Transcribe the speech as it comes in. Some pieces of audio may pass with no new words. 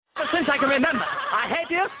since I can remember. I hate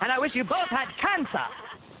you, and I wish you both had cancer.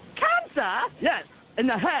 Cancer? Yes, in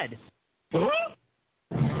the head.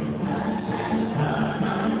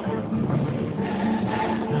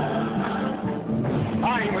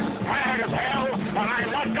 I was tired as hell, and I'm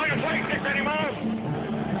not going to take this anymore.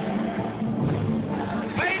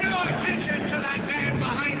 Pay no attention to that man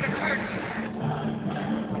behind the curtain.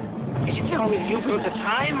 Did you tell me you built a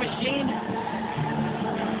time machine?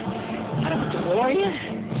 Out of a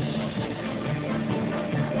DeLorean?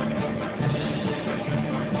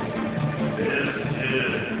 This is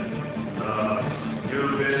the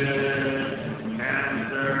Stupid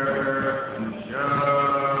Cancer Show.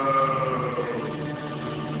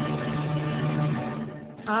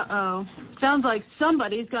 Uh-oh. Sounds like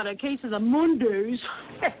somebody's got a case of the Mondays.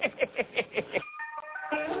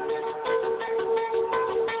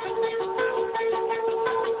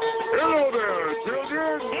 Hello there,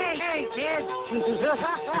 children. Hey, kids.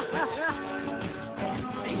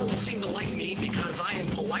 People seem to like me because I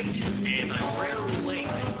am polite and I'm rarely late.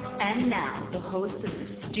 And now, the hosts of the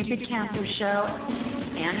Stupid Cancer Show,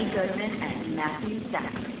 Annie Goodman and Matthew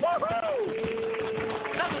Sachs. Not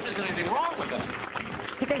that there's anything wrong with them.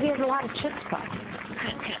 Because he has a lot of chip spots.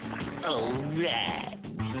 All right.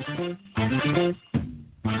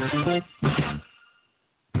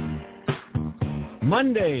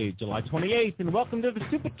 Monday, July 28th, and welcome to the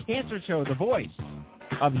Stupid Cancer Show, the voice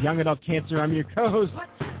of young adult cancer. I'm your co-host,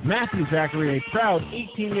 Matthew Zachary, a proud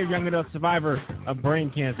 18-year young adult survivor of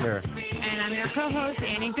brain cancer. And I'm your co-host,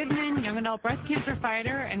 Annie Goodman, young adult breast cancer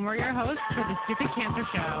fighter, and we're your hosts for the Stupid Cancer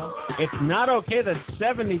Show. It's not okay that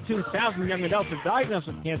 72,000 young adults are diagnosed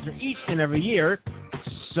with cancer each and every year.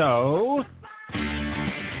 So,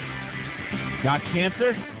 got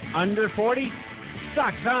cancer? Under 40?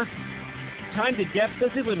 Sucks, huh? Time to get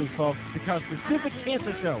busy living, folks, because the Stupid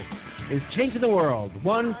Cancer Show is changing the world,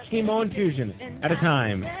 one chemo infusion at a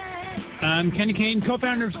time. I'm Kenny Kane,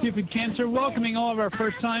 co-founder of Stupid Cancer, welcoming all of our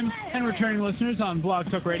first-time and returning listeners on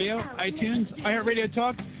Blog Talk Radio, iTunes, iHeartRadio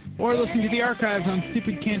Talk, or listen to the archives on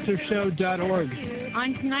stupidcancershow.org.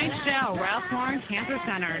 On tonight's show, Ralph Lauren Cancer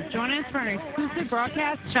Center. Join us for an exclusive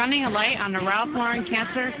broadcast shining a light on the Ralph Lauren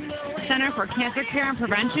Cancer Center for Cancer Care and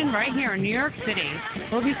Prevention right here in New York City.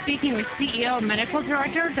 We'll be speaking with CEO and Medical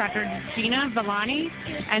Director Dr. Gina Villani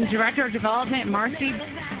and Director of Development Marcy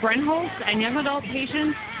Brenholtz and young adult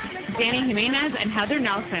patients Danny Jimenez and Heather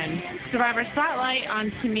Nelson. Survivor Spotlight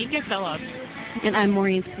on Tamika Phillips. And I'm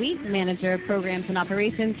Maureen Sweet, Manager of Programs and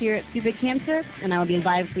Operations here at Stupid Cancer, and I will be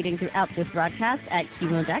live tweeting throughout this broadcast at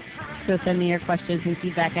ChemoDex. So send me your questions and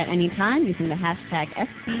feedback at any time using the hashtag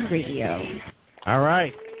SCRadio. All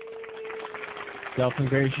right.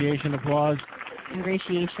 Self-ingratiation applause.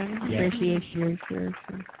 Ingratiation. Yes.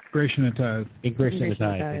 Ingratiatize.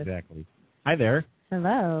 Ingratiatize, exactly. Hi there.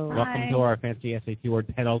 Hello. Welcome to our fancy SAT word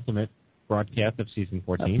penultimate broadcast of season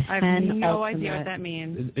 14. I have no idea what that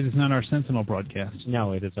means. It is not our Sentinel broadcast.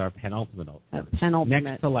 No, it is our penultimate. Penultimate.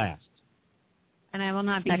 Next to last. And I will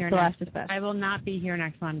not be Next here to last next. is best. I will not be here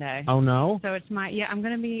next Monday. Oh no. So it's my I'm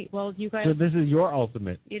going to be. Well, you guys. So this is your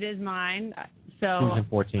ultimate. It is mine. So Season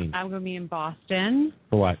 14. I'm going to be in Boston.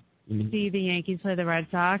 For what? See the Yankees play the Red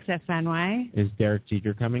Sox at Fenway. Is Derek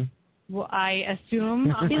Jeter coming? Well, I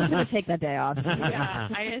assume He's going to take that day off. Yeah,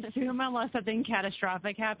 I assume unless something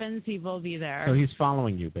catastrophic happens, he will be there. So he's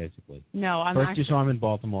following you, basically. No, I'm First actually. you saw him in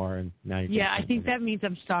Baltimore, and now you're. Yeah, I think that means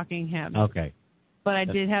I'm stalking him. Okay. But I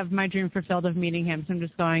did have my dream fulfilled of meeting him, so I'm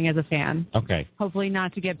just going as a fan. Okay. Hopefully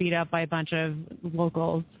not to get beat up by a bunch of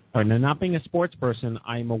locals. All right, now, not being a sports person,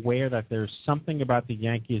 I'm aware that there's something about the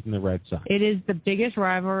Yankees and the Red Sox. It is the biggest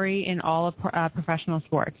rivalry in all of professional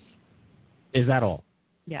sports. Is that all?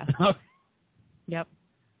 Yeah. Yep.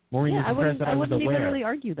 Maureen, Yeah, I wouldn't even aware. really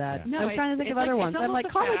argue that. Yeah. No, I was trying to think of other ones. I'm like,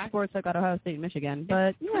 college sports, I got Ohio State and Michigan.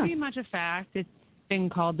 But, it's pretty much a fact. It's been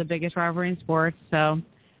called the biggest rivalry in sports, so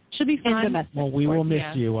should be fun. Well, we will miss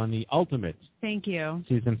yeah. you on the ultimate Thank you.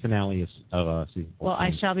 season finale of season 14. Well,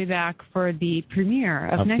 I shall be back for the premiere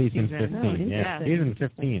of next season season. 15. Yeah, season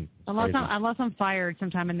 15. Unless I'm fired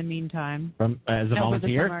sometime in the meantime. From as a Over the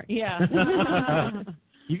volunteer? summer. Yeah.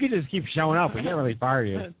 You could just keep showing up. We can't really fire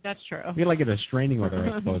you. That's true. You get like a restraining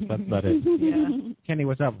order, I suppose. That's about it. Yeah. Kenny,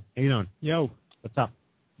 what's up? How you doing? Yo. What's up?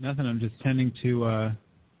 Nothing. I'm just tending to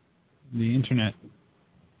the internet.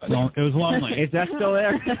 It was lonely. Is that still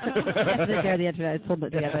there? I took care of the internet. I pulled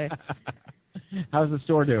it together. How's the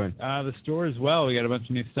store doing? The store as well. We got a bunch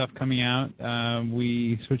of new stuff coming out.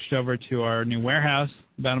 We switched over to our new warehouse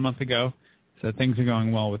about a month ago, so things are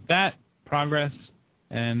going well with that. Progress,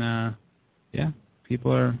 and yeah,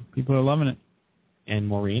 people are loving it. And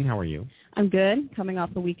Maureen, how are you? I'm good. Coming off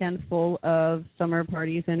a weekend full of summer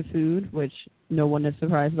parties and food, which no one is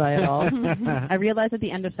surprised by at all. I realized at the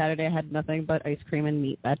end of Saturday I had nothing but ice cream and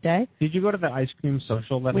meat that day. Did you go to the ice cream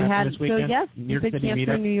social that We happened had this weekend? so yes, New York Stupid City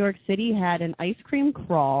Cancer meetup? New York City had an ice cream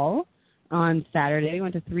crawl on Saturday. We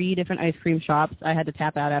went to 3 different ice cream shops. I had to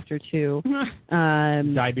tap out after 2.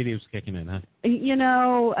 Diabetes was kicking in, huh?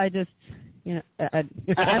 I just.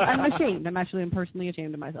 I'm ashamed. I'm personally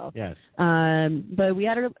ashamed of myself. Yes. But we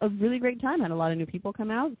had a really great time. Had a lot of new people come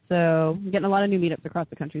out. So I'm getting a lot of new meetups across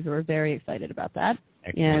the country. So we're very excited about that.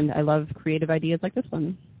 Excellent. And I love creative ideas like this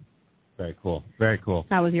one. Very cool. Very cool.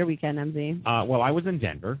 How was your weekend, MZ? Well, I was in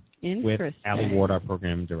Denver with Allie Ward, our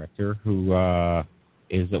program director, who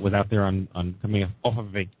was out there on coming off of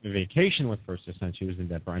vacation with First Ascent. She was in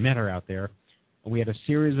Denver. I met her out there. And we had a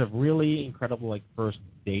series of really incredible first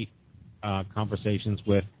date conversations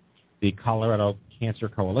with the Colorado Cancer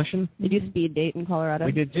Coalition. Did you speed date in Colorado?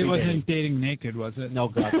 We did. It wasn't Dating Naked, was it? No,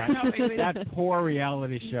 God. That poor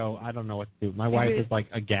reality show, I don't know what to do. My wife is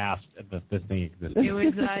aghast that this thing exists. It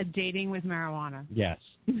was dating with marijuana. Yes.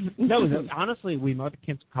 No, honestly, we met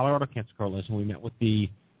the Colorado Cancer Coalition. We met with the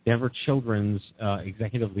Denver Children's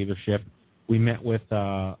executive leadership. We met with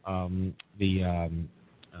I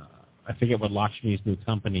forget what Lakshmi's new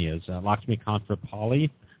company is. Lakshmi Contra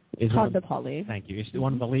Poly. Poly. Thank you. She's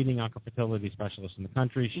one of the leading oncofertility specialists in the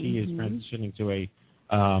country. She is transitioning to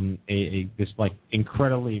this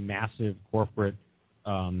incredibly massive corporate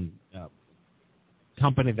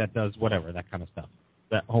company that does whatever, that kind of stuff,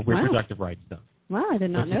 that whole reproductive rights stuff. Wow, I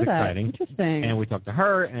did not know that. Exciting. Interesting. And we talked to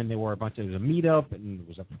her, and there were a bunch of a meetup, and there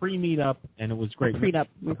was a pre-meetup, and it was great. Prenup,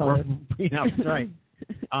 we call it. Prenup, that's right.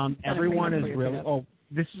 Everyone is really. Oh,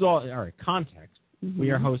 this is all right. Context.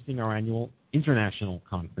 We are hosting our annual international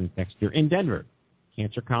conference next year in Denver.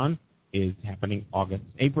 CancerCon is happening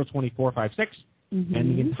April 24, 5, 6,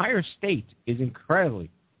 and the entire state is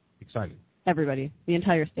incredibly excited. Everybody, the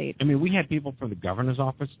entire state. I mean, we had people from the governor's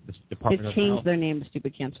office, the Department of Health. They changed their name to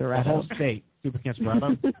Stupid Cancerado. The whole state, Stupid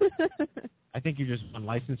Cancerado. I think you're just on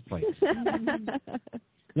license plates.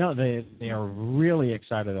 No, they are really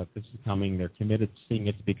excited that this is coming. They're committed to seeing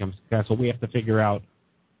it to become successful. We have to figure out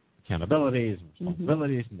accountabilities and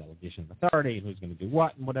responsibilities and delegation of authority and who's going to do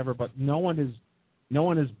what and whatever, but no one is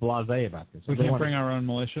blasé about this. We can't bring our own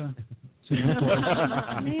militia to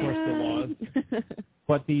enforce the laws.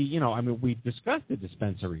 But we discussed the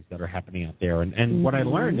dispensaries that are happening out there, and what I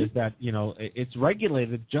learned is that it's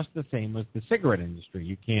regulated just the same as the cigarette industry.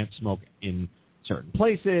 You can't smoke in certain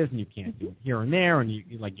places, and you can't do it here and there, and you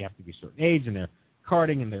have to be a certain age, and they're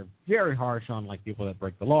carding, and they're very harsh on people that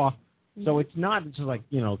break the law. So it's not just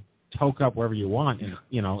toke up wherever you want, and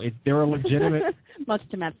they're a legitimate. Much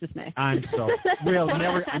to Matt's dismay. I'm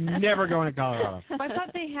never going to Colorado. I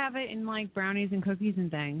thought they have it in brownies and cookies and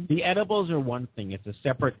things. The edibles are one thing. It's a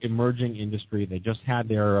separate emerging industry. They just had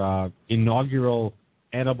their inaugural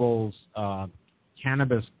edibles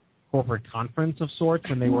cannabis corporate conference of sorts,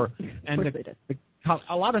 and they were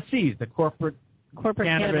a lot of C's, the corporate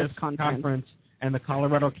cannabis conference and the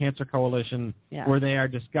Colorado Cancer Coalition, where they are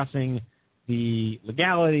discussing the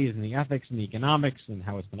legalities and the ethics and the economics and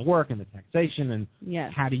how it's going to work and the taxation and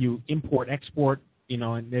how do you import, export,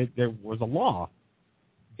 and there was a law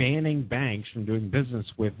banning banks from doing business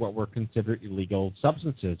with what were considered illegal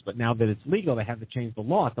substances. But now that it's legal, they have to change the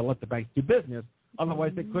law to let the banks do business.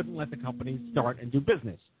 Otherwise, they couldn't let the companies start and do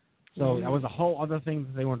business. So that was a whole other thing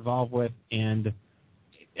that they were involved with, and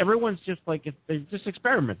everyone's just they're just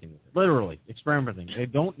experimenting with it, literally experimenting. They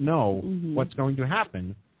don't know what's going to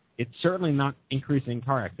happen. It's certainly not increasing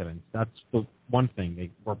car accidents. That's the one thing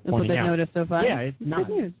they were pointing out. That's what they've noticed so far? Yeah, it's not.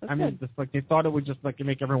 Good news. That's good. Just they thought it would just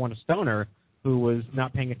make everyone a stoner who was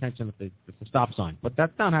not paying attention at the stop sign. But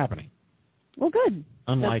that's not happening. Well, good.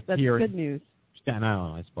 Unlike that's here good news. Staten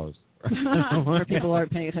Island, I suppose. Where people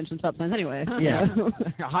aren't paying attention to stop signs anyway. Yeah.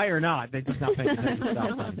 High or not, they're just not paying attention to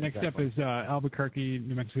stop signs. Next up is Albuquerque,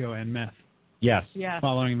 New Mexico, and meth. Yes. Yeah.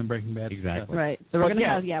 Following the Breaking Bad. Exactly. Right. So we're going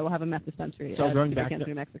to we'll have a meth dispensary. So going back to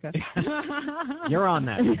New Mexico. You're on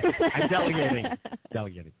that. I'm delegating.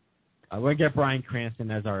 We're going to get Brian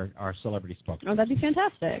Cranston as our celebrity spokesman. Oh, that'd be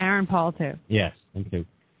fantastic. Aaron Paul, too. Yes, him too.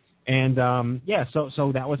 And,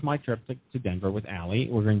 so that was my trip to Denver with Allie.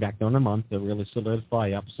 We're going back there in a month to really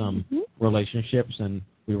solidify up some relationships, and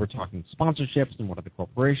we were talking sponsorships and what are the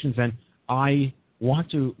corporations. And I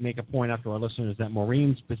want to make a point out to our listeners that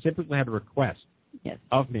Maureen specifically had a request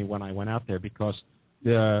of me when I went out there because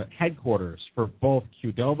the headquarters for both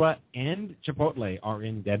Qdoba and Chipotle are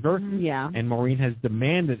in Denver. And Maureen has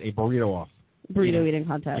demanded a burrito off. Burrito eating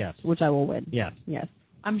contest, which I will win. Yes.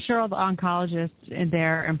 I'm sure all the oncologists in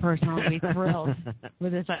there in person will be thrilled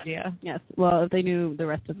with this idea. Yes. Well, if they knew the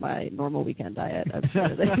rest of my normal weekend diet, I'm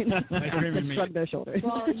sure they'd shrug their shoulders.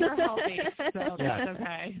 Well, you're healthy, so that's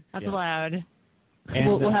okay. That's allowed. And,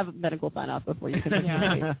 we'll have medical sign-off before you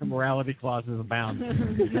can. Morality clauses abound.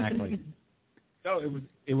 Exactly. So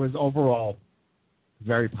it was overall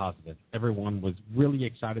very positive. Everyone was really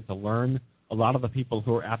excited to learn. A lot of the people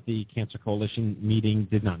who were at the Cancer Coalition meeting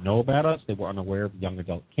did not know about us. They were unaware of young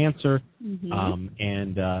adult cancer.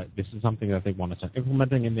 And this is something that they want to start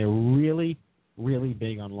implementing, and they're really, really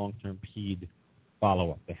big on long-term PED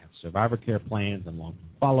follow-up. They have survivor care plans and long-term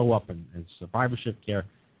follow-up and survivorship care.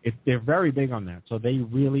 They're very big on that. So they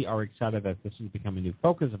really are excited that this has become a new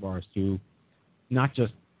focus of ours to not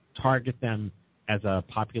just target them as a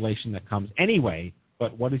population that comes anyway,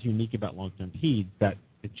 but what is unique about long-term PED that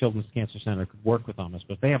the Children's Cancer Center could work with on us.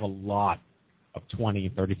 But they have a lot of 20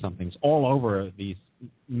 and 30-somethings all over these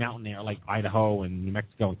mountain areas like Idaho and New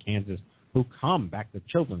Mexico and Kansas who come back to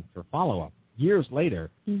children for follow-up years later,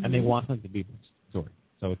 and they want them to be the story.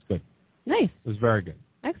 So it's good. Nice. It was very good.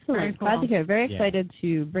 Excellent. Very cool. Glad to hear. Very excited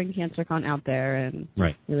to bring CancerCon out there and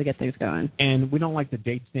really get things going. And we don't like to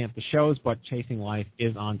date stamp the shows, but Chasing Life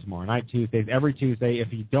is on tomorrow night, Tuesdays, every Tuesday.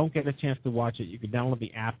 If you don't get a chance to watch it, you can download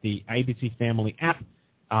the app, the ABC Family app,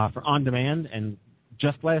 for on demand. And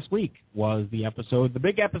just last week was the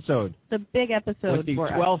big episode. The big episode. With the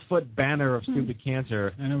 12-foot banner of Stupid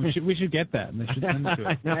Cancer. I know, we should get that, and they should send it to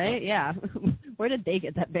us. Right? Yeah. Where did they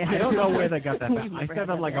get that banner? I don't know where they got that banner. I sent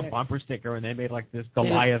them like a bumper sticker, and they made like this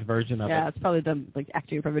Goliath version of it. Yeah, it's probably them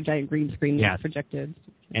acting from a giant green screen projected.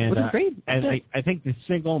 And, which is great. And I think the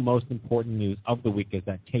single most important news of the week is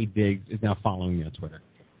that Tay Diggs is now following me on Twitter.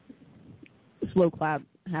 Slow clap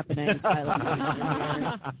happening.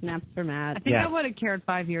 Snaps for Matt. I think I would have cared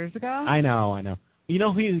 5 years ago. I know. You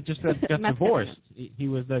know who just got divorced? He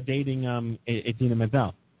was dating Idina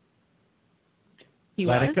Menzel. He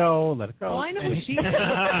let was? it go. Well, I know who she is.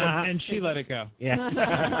 And she let it go.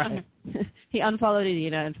 Yeah. He unfollowed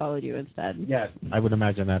Idina and followed you instead. Yes, I would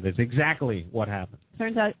imagine that is exactly what happened.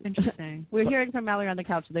 Turns out, interesting. We're hearing from Mallory on the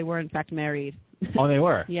couch that they were in fact married. Oh, they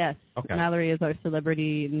were? Yes. Okay. Mallory is our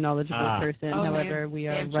celebrity, knowledgeable person. However, we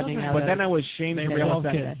are running out But of... then I was ashamed to realize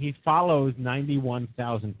that he follows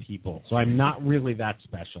 91,000 people, so I'm not really that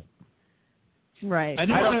special. Right. I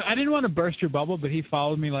didn't want to burst your bubble, but he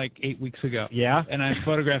followed me like 8 weeks ago. Yeah? And I have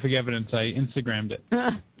photographic evidence. I Instagrammed it.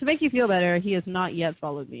 To make you feel better, he has not yet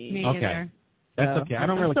followed me. Me either. That's okay. I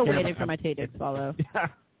don't really I'm still care waiting for my Tay Diggs follow.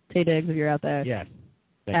 Tay Diggs, if you're out there. Yes.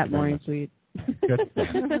 At Maureen Sweet. Good stuff.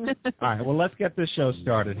 All right, well, let's get this show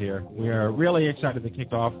started here. We are really excited to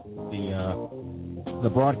kick off the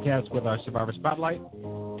broadcast with our Survivor Spotlight.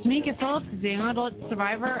 Tamika Phillips is a young adult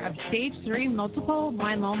survivor of Stage 3 multiple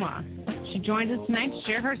myeloma. She joins us tonight to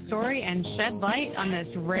share her story and shed light on this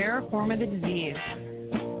rare form of the disease.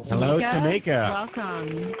 Hello, Tamika.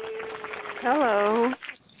 Welcome. Hello.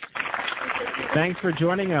 Thanks for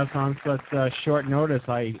joining us on such short notice.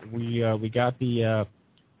 We got the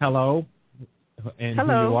hello and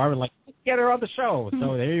hello. Who you are, and like, let's get her on the show.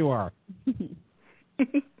 So there you are.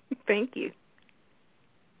 Thank you.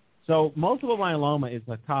 So multiple myeloma is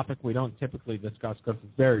a topic we don't typically discuss because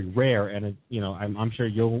it's very rare, and I'm sure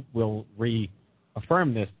will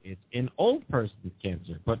reaffirm this. It's in old person's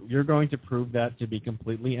cancer, but you're going to prove that to be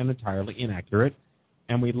completely and entirely inaccurate.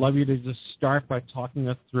 And we'd love you to just start by talking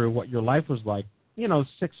us through what your life was like,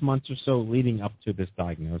 6 months or so leading up to this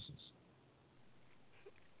diagnosis.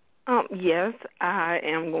 Yes, I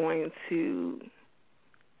am going to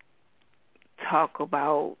talk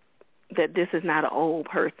about that this is not an old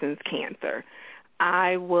person's cancer.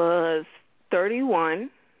 I was 31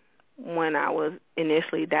 when I was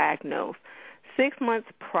initially diagnosed. 6 months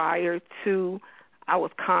prior to, I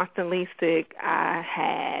was constantly sick. I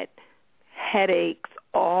had headaches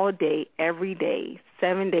all day, every day,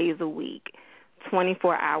 7 days a week,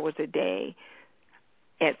 24 hours a day.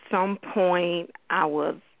 At some point, I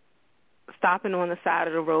was stopping on the side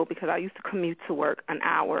of the road because I used to commute to work an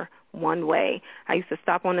hour one way. I used to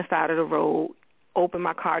stop on the side of the road, open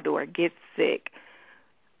my car door, get sick.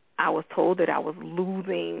 I was told that I was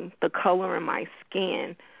losing the color in my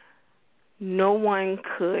skin. No one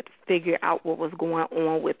could figure out what was going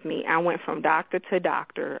on with me. I went from doctor to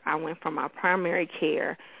doctor. I went from my primary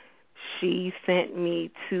care. She sent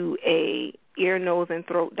me to a ear, nose, and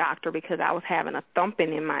throat doctor because I was having a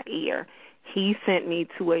thumping in my ear. He sent me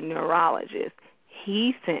to a neurologist.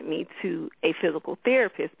 He sent me to a physical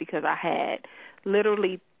therapist because I had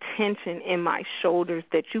literally tension in my shoulders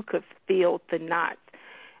that you could feel the knots.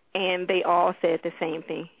 And they all said the same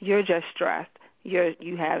thing. You're just stressed.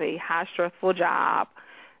 You have a high stressful job.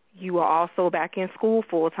 you were also back in school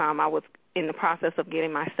full-time. I was in the process of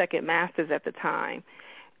getting my second master's at the time,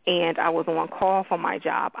 and I was on call for my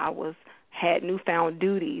job. I had newfound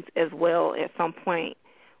duties as well. At some point,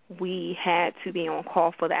 we had to be on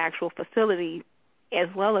call for the actual facility as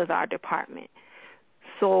well as our department.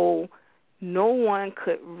 So no one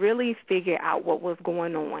could really figure out what was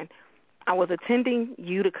going on. I was attending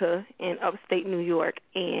Utica in upstate New York,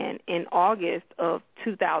 and in August of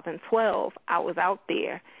 2012, I was out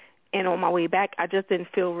there, and on my way back, I just didn't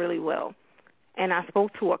feel really well. And I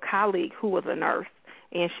spoke to a colleague who was a nurse,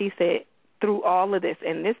 and she said, through all of this,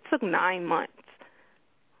 and this took 9 months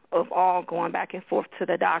of all going back and forth to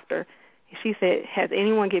the doctor, she said, has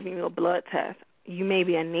anyone given you a blood test? You may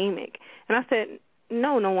be anemic. And I said,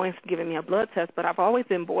 no one's given me a blood test, but I've always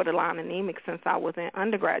been borderline anemic since I was in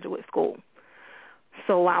undergraduate school.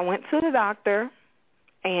 So I went to the doctor,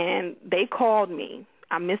 and they called me.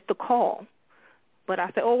 I missed the call. But I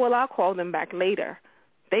said, I'll call them back later.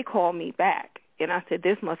 They called me back, and I said,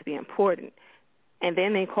 this must be important. And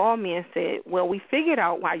then they called me and said, well, we figured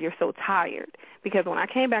out why you're so tired. Because when I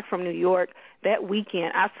came back from New York, that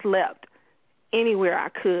weekend I slept anywhere I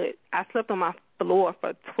could. I slept on my floor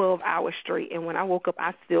for 12 hours straight, and when I woke up,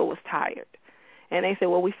 I still was tired. And they said,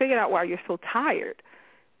 well, we figured out why you're so tired.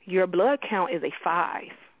 Your blood count is a 5.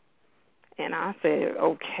 And I said,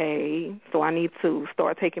 okay, so I need to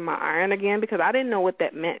start taking my iron again, because I didn't know what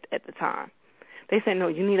that meant at the time. They said, no,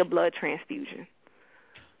 you need a blood transfusion.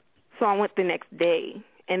 So I went the next day,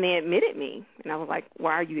 and they admitted me. And I was like,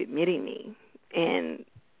 why are you admitting me? And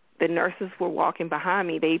the nurses were walking behind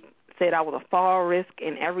me. They said I was a fall risk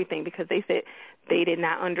and everything, because they said they did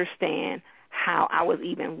not understand how I was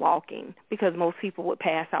even walking, because most people would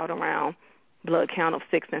pass out around blood count of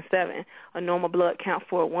 6 and 7. A normal blood count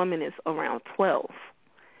for a woman is around 12,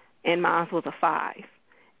 and mine was a 5.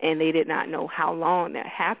 And they did not know how long that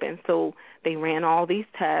happened. So they ran all these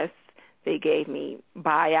tests. They gave me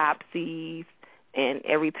biopsies and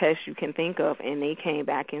every test you can think of, and they came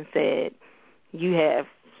back and said, you have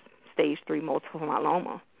stage 3 multiple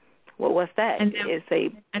myeloma. Well, what's that?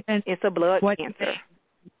 It's a blood cancer.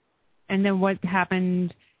 And then what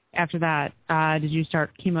happened after that? Did you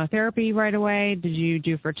start chemotherapy right away? Did you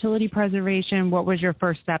do fertility preservation? What was your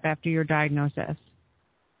first step after your diagnosis?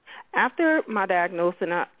 After my diagnosis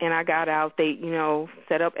and I got out, they,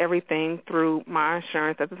 set up everything through my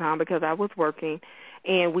insurance at the time, because I was working,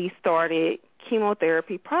 and we started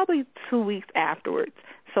chemotherapy probably 2 weeks afterwards.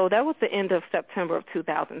 So that was the end of September of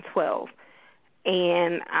 2012.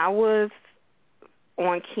 And I was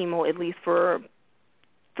on chemo at least for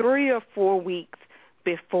 3 or 4 weeks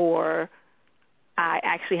before I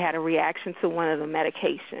actually had a reaction to one of the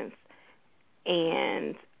medications.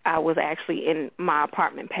 And I was actually in my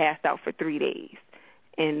apartment, passed out for 3 days,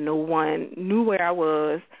 and no one knew where I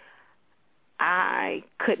was. I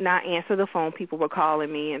could not answer the phone. People were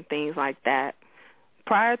calling me and things like that.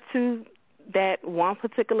 Prior to that one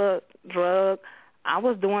particular drug, I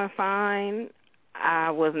was doing fine.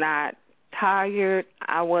 I was not tired.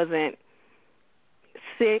 I wasn't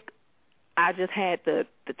sick. I just had the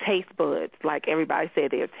taste buds, like everybody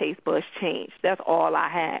said, their taste buds changed. That's all I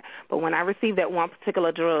had. But when I received that one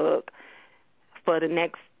particular drug, for the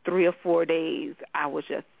next 3 or 4 days, I was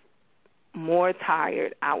just more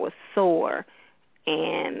tired. I was sore.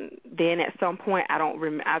 And then at some point,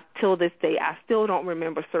 till this day, I still don't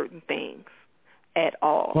remember certain things at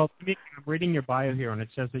all. Well, I'm reading your bio here, and it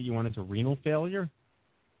says that you went into renal failure?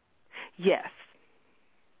 Yes,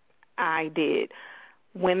 I did.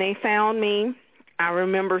 When they found me, I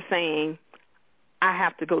remember saying, I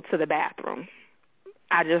have to go to the bathroom.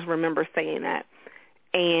 I just remember saying that.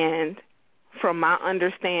 And from my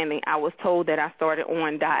understanding, I was told that I started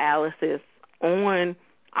on dialysis on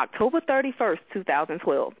October 31st,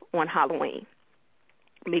 2012, on Halloween,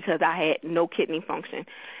 because I had no kidney function.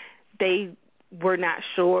 They were not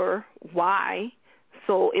sure why,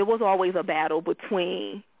 so it was always a battle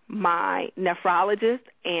between my nephrologist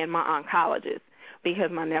and my oncologist,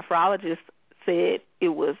 because my nephrologist said it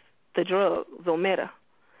was the drug, Zometa.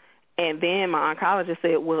 And then my oncologist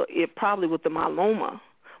said, well, it probably was the myeloma.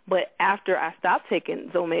 But after I stopped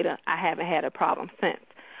taking Zometa, I haven't had a problem since.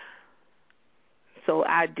 So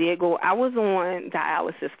I was on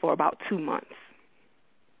dialysis for about 2 months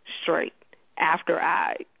straight after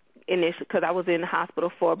because I was in the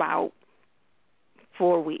hospital for about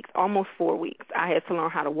 4 weeks, almost 4 weeks. I had to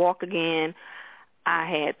learn how to walk again. I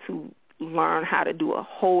had to learn how to do a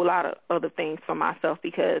whole lot of other things for myself,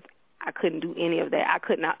 because I couldn't do any of that. I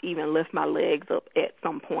could not even lift my legs up at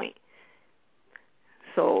some point.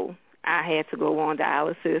 So I had to go on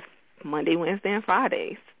dialysis Monday, Wednesday, and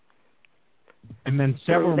Fridays. And then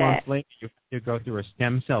several through months that. later, you have to go through a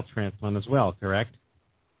stem cell transplant as well, correct?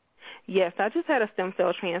 Yes, I just had a stem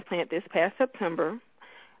cell transplant this past September,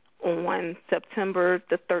 on September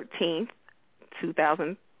the 13th,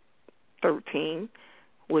 2013,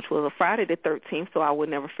 which was a Friday the 13th, so I would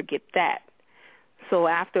never forget that. So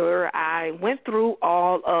after I went through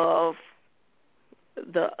all of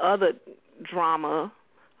the other drama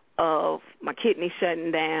of my kidney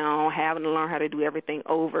shutting down, having to learn how to do everything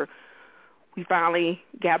over, we finally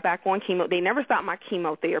got back on chemo. They never stopped my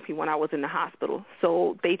chemotherapy when I was in the hospital.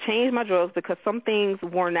 So they changed my drugs because some things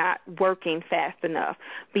were not working fast enough,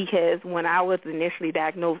 because when I was initially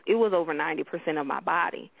diagnosed, it was over 90% of my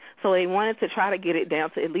body. So they wanted to try to get it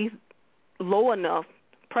down to at least low enough,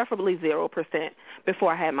 preferably 0%,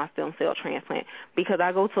 before I had my stem cell transplant, because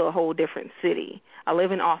I go to a whole different city. I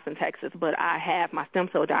live in Austin, Texas, but I have my stem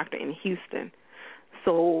cell doctor in Houston.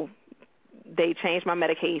 So they changed my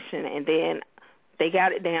medication, and then they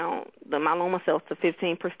got it down, the myeloma cells, to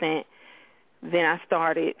 15%. Then I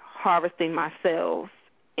started harvesting my cells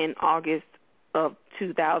in August of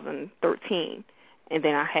 2013, and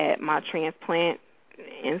then I had my transplant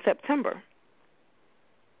in September.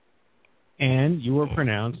 And you were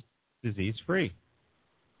pronounced disease-free.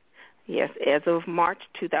 Yes, as of March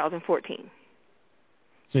 2014.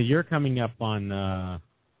 So you're coming up on,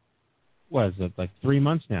 what is it, like 3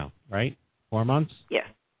 months now, right? 4 months? Yes.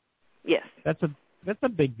 Yes. That's a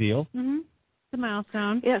big deal. Mm-hmm. It's a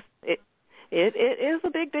milestone. Yes, it is a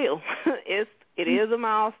big deal. It is a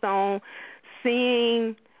milestone,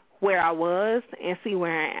 seeing where I was and see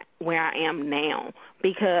where I am now,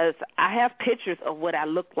 because I have pictures of what I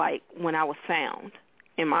looked like when I was found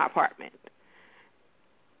in my apartment,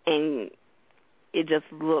 and it just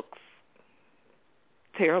looks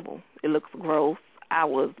terrible. It looks gross. I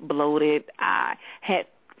was bloated. I had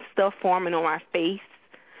stuff forming on my face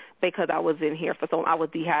because I was in here for so long. I was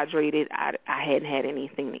dehydrated. I hadn't had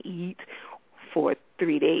anything to eat for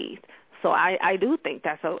 3 days. So I do think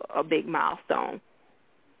that's a big milestone.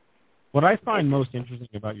 What I find most interesting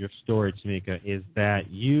about your story, Tamika, is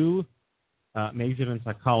that you majored in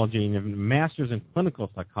psychology and have a master's in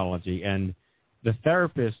clinical psychology, and the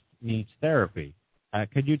therapist needs therapy.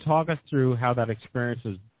 Could you talk us through how that experience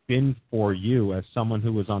has been for you as someone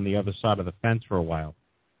who was on the other side of the fence for a while?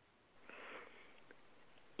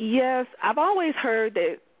 Yes, I've always heard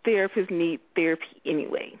that therapists need therapy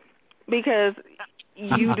anyway, because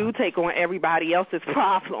you do take on everybody else's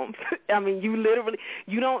problems. I mean,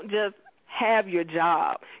 you don't just have your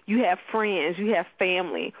job. You have friends, you have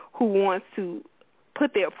family who wants to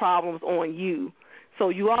put their problems on you. So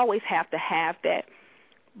you always have to have that.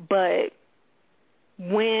 But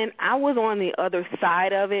when I was on the other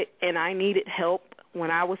side of it and I needed help when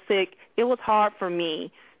I was sick, it was hard for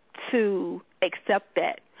me to accept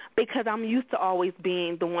that, because I'm used to always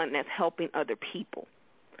being the one that's helping other people.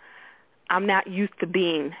 I'm not used to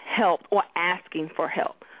being helped or asking for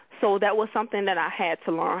help. So that was something that I had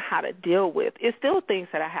to learn how to deal with. It's still things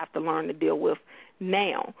that I have to learn to deal with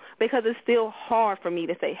now, because it's still hard for me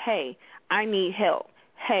to say, hey, I need help.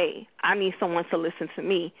 Hey, I need someone to listen to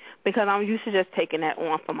me, because I'm used to just taking that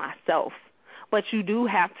on for myself. But you do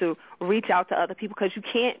have to reach out to other people, because you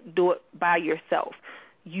can't do it by yourself.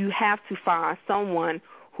 You have to find someone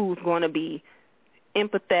who's going to be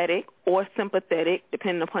empathetic or sympathetic,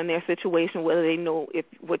 depending upon their situation, whether they know if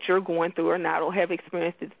what you're going through or not, or have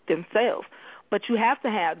experienced it themselves. But you have to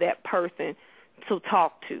have that person to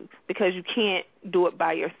talk to, because you can't do it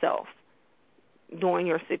by yourself during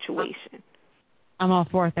your situation. I'm all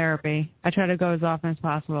for therapy. I try to go as often as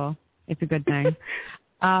possible. It's a good thing.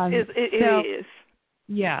 It is.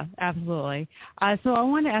 Yeah, absolutely. So I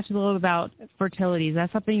wanted to ask you a little bit about fertility. Is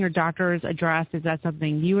that something your doctors addressed? Is that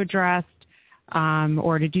something you addressed?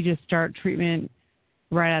 Or did you just start treatment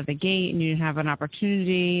right out of the gate and you didn't have an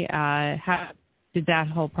opportunity? How did that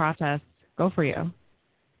whole process go for you?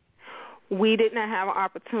 We did not have an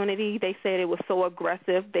opportunity. They said it was so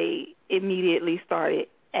aggressive, they immediately started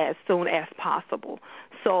as soon as possible.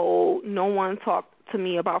 So no one talked to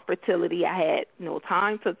me about fertility. I had no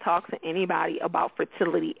time to talk to anybody about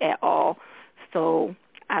fertility at all. So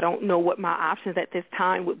I don't know what my options at this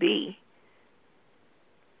time would be.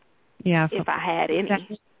 Yeah, if I had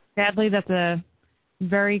any. Sadly, that's a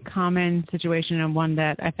very common situation, and one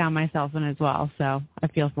that I found myself in as well, so I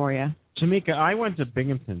feel for you. Tamika, I went to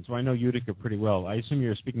Binghamton, so I know Utica pretty well. I assume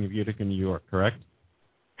you're speaking of Utica, New York, correct?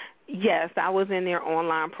 Yes, I was in their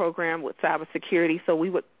online program with cybersecurity, so we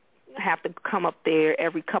would have to come up there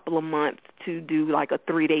every couple of months to do like a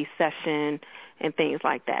 3-day session and things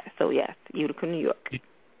like that. So, yes, Utica, New York.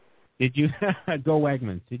 Did you go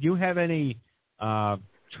Wegmans? Did you have any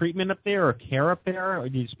treatment up there or care up there, or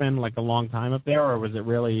did you spend like a long time up there, or was it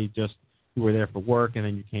really just you were there for work and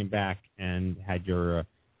then you came back and had your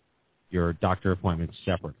doctor appointments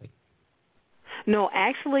separately? No,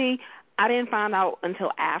 actually, I didn't find out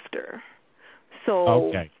until after. So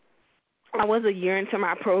okay. I was a year into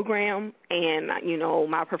my program, and,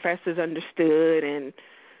 my professors understood, and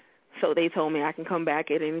so they told me I can come back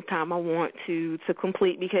at any time I want to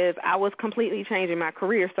complete, because I was completely changing my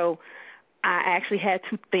career. So I actually had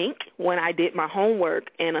to think when I did my homework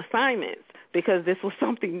and assignments, because this was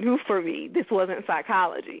something new for me. This wasn't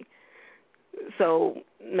psychology. So,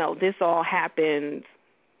 no, this all happened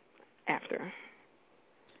after.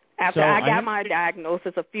 After I got my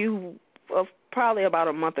diagnosis, probably about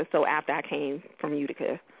a month or so after I came from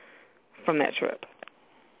Utica, from that trip.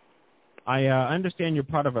 I understand you're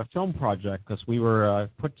part of a film project, because we were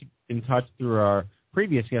put in touch through our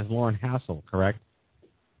previous guest, Lauren Hassel, correct?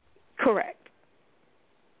 Correct.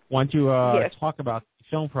 Why don't you yes. talk about the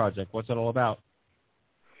film project? What's it all about?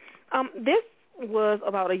 This was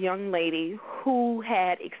about a young lady who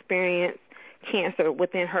had experienced cancer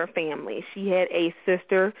within her family. She had a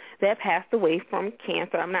sister that passed away from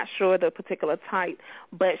cancer. I'm not sure the particular type,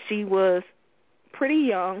 but she was pretty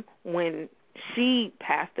young when she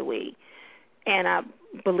passed away. And I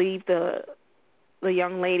believe the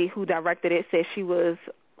young lady who directed it said she was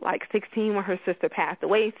like 16 when her sister passed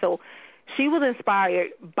away. So she was inspired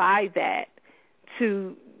by that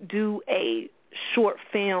to do a short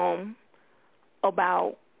film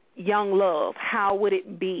about young love. How would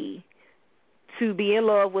it be to be in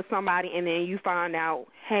love with somebody and then you find out,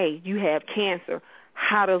 hey, you have cancer?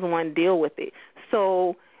 How does one deal with it?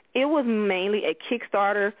 So it was mainly a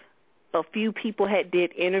Kickstarter. A few people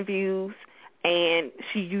did interviews, and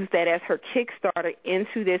she used that as her Kickstarter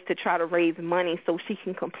into this to try to raise money so she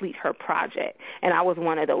can complete her project. And I was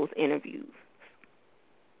one of those interviews.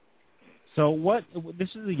 So this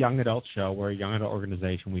is a young adult show. We're a young adult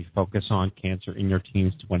organization. We focus on cancer in your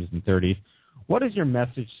teens, 20s, and 30s. What is your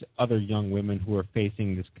message to other young women who are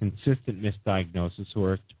facing this consistent misdiagnosis, who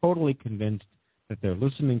are totally convinced that they're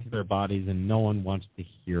listening to their bodies and no one wants to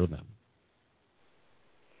hear them?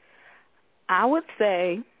 I would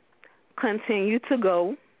say continue to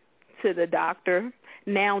go to the doctor.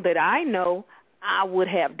 Now that I know, I would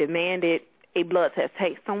have demanded a blood test.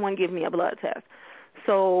 Hey, someone give me a blood test.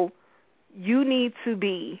 So you need to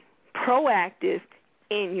be proactive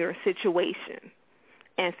in your situation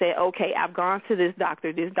and say, okay, I've gone to this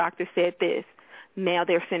doctor. This doctor said this. Now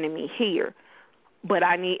they're sending me here. But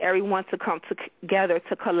I need everyone to come together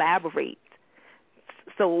to collaborate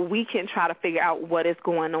so we can try to figure out what is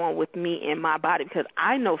going on with me and my body, because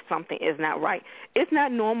I know something is not right. It's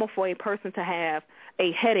not normal for a person to have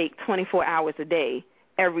a headache 24 hours a day,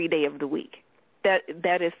 every day of the week.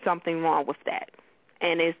 That is something wrong with that.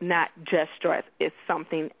 And it's not just stress. It's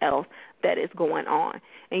something else that is going on.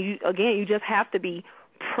 And you just have to be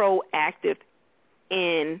proactive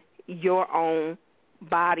in your own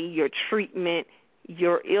body, your treatment,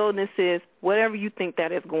 your illnesses, whatever you think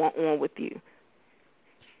that is going on with you.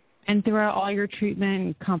 And throughout all your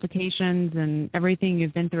treatment, complications, and everything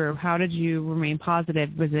you've been through, how did you remain positive?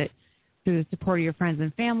 Was it through the support of your friends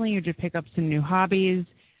and family, or did you pick up some new hobbies?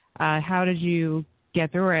 How did you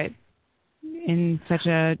get through it in such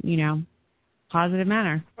a, positive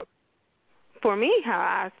manner? For me, how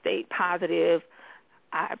I stayed positive,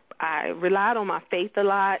 I relied on my faith a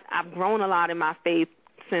lot. I've grown a lot in my faith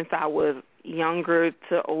since I was younger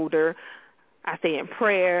to older. I stay in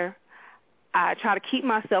prayer. I try to keep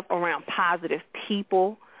myself around positive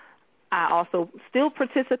people. I also still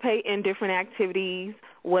participate in different activities,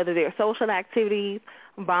 whether they're social activities,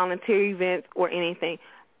 volunteer events, or anything.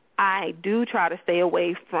 I do try to stay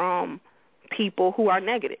away from people who are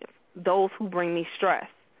negative, those who bring me stress.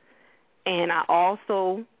 And I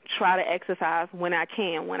also try to exercise when I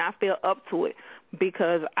can, when I feel up to it,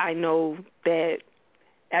 because I know that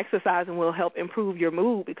exercising will help improve your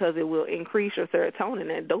mood because it will increase your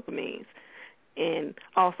serotonin and dopamine. And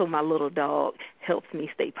also my little dog helps me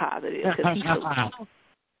stay positive.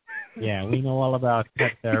 Yeah, we know all about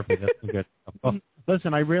pet therapy. That's some good stuff. Well,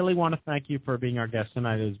 listen, I really want to thank you for being our guest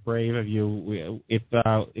tonight. It was brave of you. If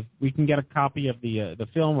we can get a copy of the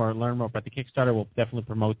film or learn more about the Kickstarter, we'll definitely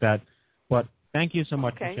promote that. But thank you so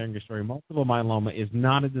much for sharing your story. Multiple myeloma is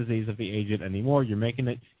not a disease of the aged anymore.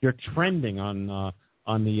 You're trending on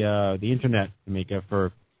the internet, Tamika,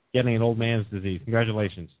 for getting an old man's disease.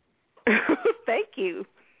 Congratulations. Thank you.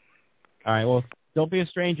 All right, well, don't be a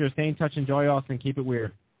stranger. Stay in touch. Enjoy Austin. Keep it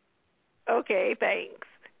weird. Okay, thanks.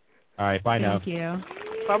 All right, bye now. Thank you.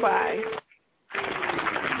 Bye-bye.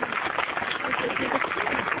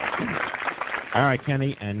 All right,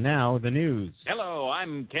 Kenny, and now the news. Hello,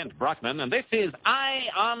 I'm Kent Brockman, and this is Eye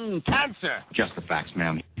on Cancer. Just the facts,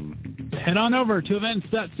 ma'am. Head on over to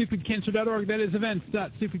events.stupidcancer.org. That is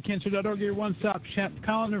events.stupidcancer.org, your one-stop shop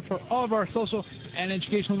calendar for all of our social and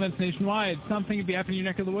educational events nationwide. Something could be happening in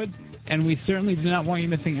your neck of the woods, and we certainly do not want you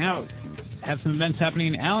missing out. Have some events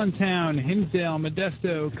happening in Allentown, Hinsdale,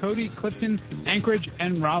 Modesto, Cody, Clifton, Anchorage,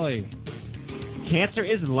 and Raleigh. Cancer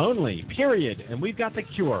is lonely, period, and we've got the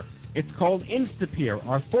cure. It's called Instapeer,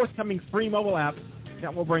 our forthcoming free mobile app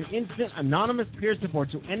that will bring instant, anonymous peer support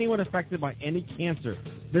to anyone affected by any cancer.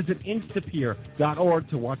 Visit Instapeer.org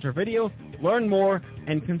to watch our video, learn more,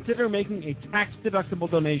 and consider making a tax-deductible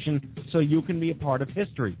donation so you can be a part of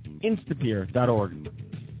history. Instapeer.org.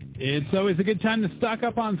 It's always a good time to stock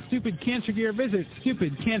up on Stupid Cancer gear. Visit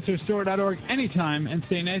stupidcancerstore.org anytime and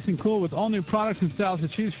stay nice and cool with all new products and styles to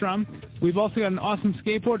choose from. We've also got an awesome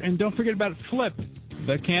skateboard, and don't forget about Flip,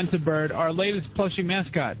 the Cancer Bird, our latest plushie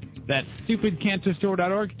mascot. That's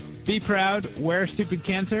stupidcancerstore.org. Be proud, wear Stupid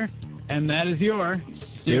Cancer, and that is your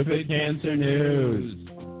Stupid Cancer News.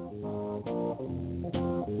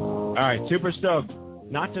 All right, super stoked.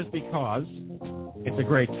 Not just because it's a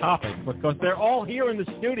great topic, but because they're all here in the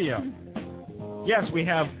studio. Yes, we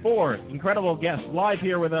have 4 incredible guests live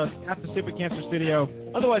here with us at the Stupid Cancer Studio,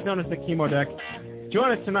 otherwise known as the Chemo Deck.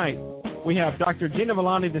 Join us tonight. We have Dr. Gina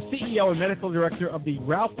Villani, the CEO and Medical Director of the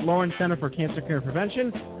Ralph Lauren Center for Cancer Care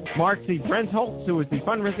Prevention, Mark C. Brentholtz, who is the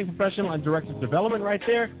fundraising professional and Director of Development right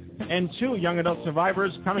there, and 2 young adult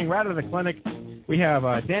survivors coming right out of the clinic. We have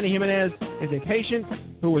Danny Jimenez, is a patient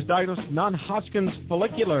who was diagnosed with non-Hodgkin's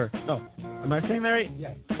follicular. Oh, am I saying that right?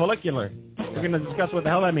 Yeah. Follicular. We're going to discuss what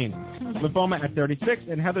the hell that means. Lymphoma at 36.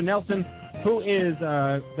 And Heather Nelson, who is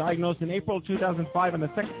diagnosed in April 2005 and the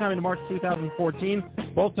second time in March 2014,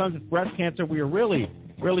 both times with breast cancer. We are really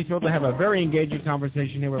thrilled to have a very engaging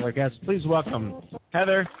conversation here with our guests. Please welcome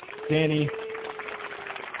Heather, Danny,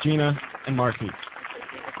 Gina, and Marcy.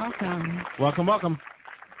 Welcome. Welcome.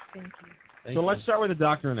 Thank you. So let's start with the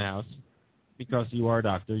doctor in the house, because you are a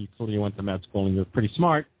doctor. You clearly went to med school and you're pretty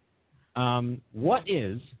smart. What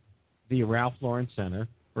is the Ralph Lauren Center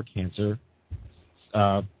for Cancer?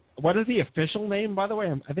 What is the official name, by the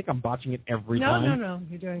way? I think I'm botching it every time. No.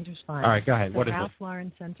 You're doing just fine. All right, go ahead. What is it? Ralph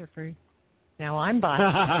Lauren Center for... Now I'm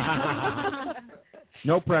botching.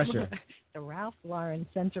 No pressure. The Ralph Lauren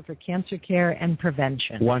Center for Cancer Care and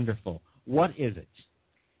Prevention. Wonderful. What is it?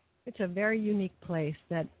 It's a very unique place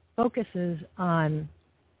that focuses on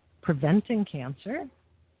preventing cancer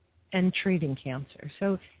and treating cancer.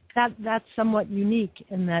 So that's somewhat unique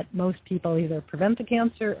in that most people either prevent the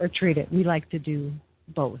cancer or treat it. We like to do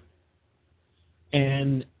both.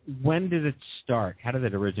 And when did it start? How did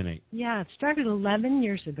it originate? Yeah, it started 11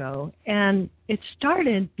 years ago, and it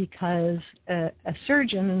started because a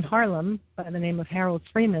surgeon in Harlem by the name of Harold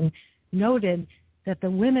Freeman noted that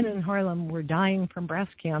the women in Harlem were dying from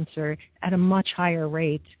breast cancer at a much higher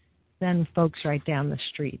rate than folks right down the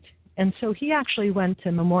street. And so he actually went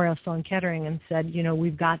to Memorial Sloan Kettering and said,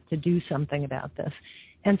 we've got to do something about this.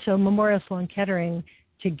 And so Memorial Sloan Kettering,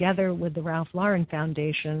 together with the Ralph Lauren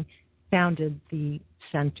Foundation, founded the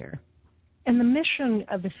center. And the mission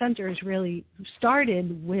of the center is really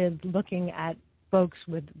started with looking at folks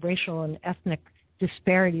with racial and ethnic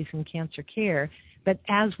disparities in cancer care. But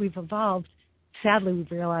as we've evolved, sadly,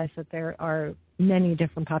 we've realized that there are many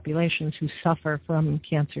different populations who suffer from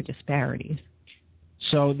cancer disparities.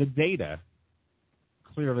 So the data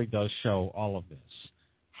clearly does show all of this.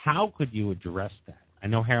 How could you address that? I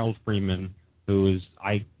know Harold Freeman, he's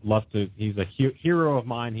a hero of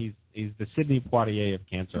mine. He's the Sidney Poitier of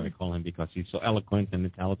cancer, I call him, because he's so eloquent and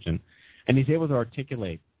intelligent. And he's able to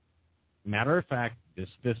articulate, matter of fact, this,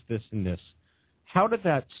 and this. How did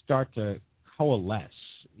that start to coalesce?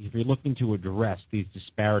 If you're looking to address these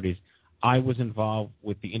disparities, I was involved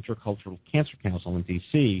with the Intercultural Cancer Council in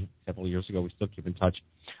D.C. several years ago. We still keep in touch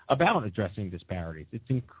about addressing disparities. It's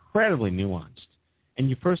incredibly nuanced.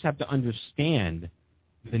 And you first have to understand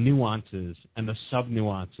the nuances and the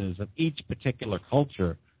sub-nuances of each particular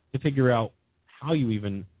culture to figure out how you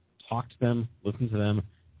even talk to them, listen to them.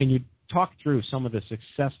 Can you talk through some of the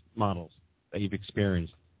success models that you've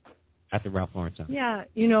experienced at the Ralph Lauren Center? Yeah,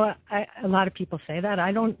 a lot of people say that.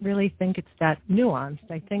 I don't really think it's that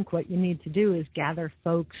nuanced. I think what you need to do is gather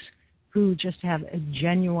folks who just have a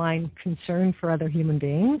genuine concern for other human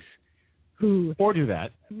beings, or do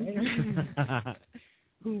that,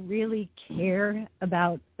 who really care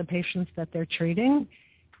about the patients that they're treating,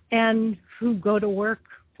 and who go to work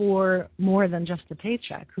for more than just a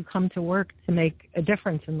paycheck, who come to work to make a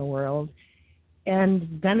difference in the world.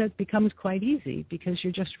 And then it becomes quite easy because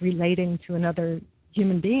you're just relating to another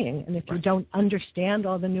human being. And if you don't understand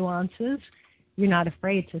all the nuances, you're not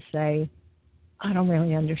afraid to say, I don't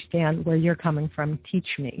really understand where you're coming from. Teach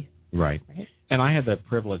me. Right. And I had the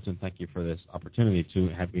privilege, and thank you for this opportunity, to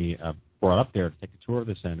have me brought up there to take a tour of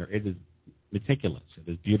the center. It is meticulous. It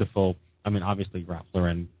is beautiful. I mean, obviously Ralph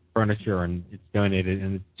Lauren furniture, and it's donated,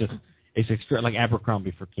 and it's just, it's extra, like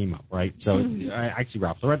Abercrombie for chemo, right? So actually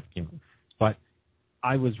Ralph Lauren for chemo. But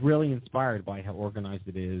I was really inspired by how organized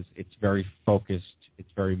it is. It's very focused. It's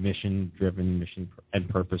very mission-driven, mission and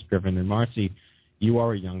purpose-driven. And Marcy, you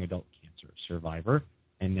are a young adult cancer survivor,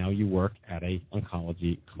 and now you work at a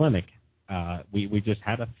oncology clinic. We just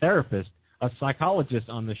had a therapist, a psychologist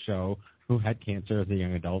on the show who had cancer as a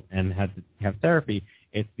young adult and had to have therapy.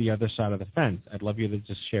 It's the other side of the fence. I'd love you to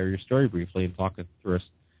just share your story briefly and talk us through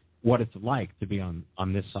what it's like to be on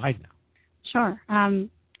this side now. Sure.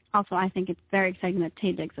 Also, I think it's very exciting that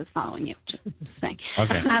Taye Diggs is following you. Just saying.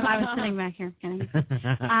 Okay. I was sitting back here kidding.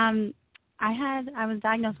 I was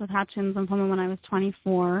diagnosed with Hodgkin's lymphoma when I was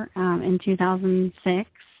 24 in 2006,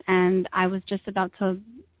 and I was just about to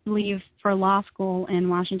leave for law school in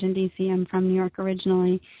Washington, D.C. I'm from New York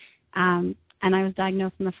originally, and I was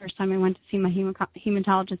diagnosed, and the first time I went to see my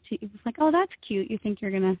hematologist, he was like, oh, that's cute. You think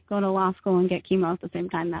you're going to go to law school and get chemo at the same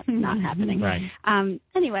time. That's not happening. Right.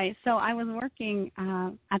 Anyway, so I was working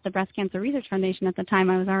at the Breast Cancer Research Foundation at the time.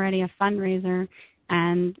 I was already a fundraiser,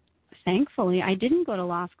 and thankfully I didn't go to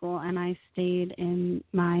law school, and I stayed in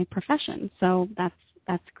my profession. So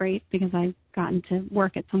that's great because I've gotten to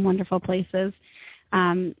work at some wonderful places.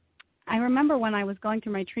 I remember when I was going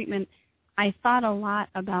through my treatment, I thought a lot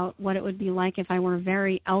about what it would be like if I were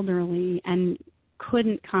very elderly and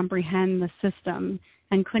couldn't comprehend the system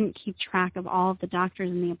and couldn't keep track of all of the doctors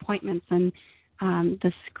and the appointments and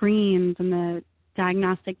the screens and the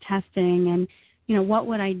diagnostic testing and, you know, what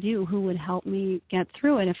would I do? Who would help me get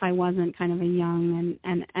through it if I wasn't kind of a young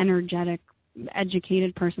and energetic,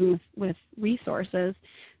 educated person with resources?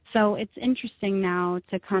 So it's interesting now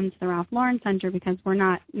to come to the Ralph Lauren Center because we're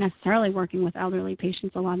not necessarily working with elderly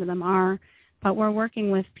patients. A lot of them are, but we're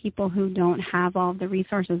working with people who don't have all of the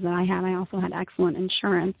resources that I had. I also had excellent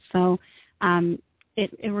insurance. So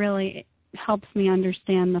it really helps me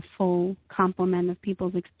understand the full complement of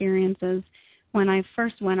people's experiences. When I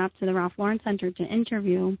first went up to the Ralph Lauren Center to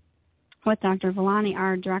interview with Dr. Villani,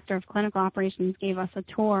 our director of clinical operations gave us a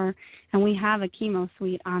tour, and we have a chemo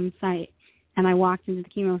suite on site. And I walked into the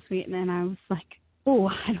chemo suite, and then I was like, oh,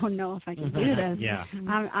 I don't know if I can do this. Yeah.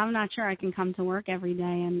 I'm not sure I can come to work every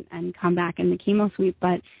day and come back in the chemo suite.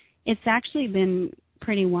 But it's actually been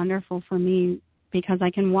pretty wonderful for me because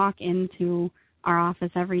I can walk into our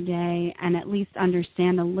office every day and at least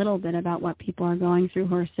understand a little bit about what people are going through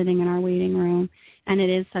who are sitting in our waiting room. And it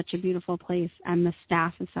is such a beautiful place, and the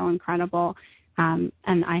staff is so incredible. And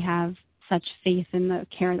I have such faith in the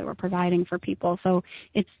care that we're providing for people. So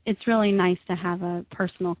it's really nice to have a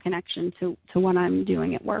personal connection to what I'm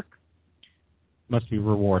doing at work. Must be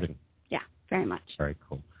rewarding. Yeah, very much. Very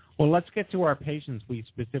cool. Well, let's get to our patients. We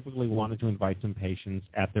specifically wanted to invite some patients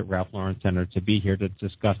at the Ralph Lauren Center to be here to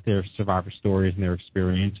discuss their survivor stories and their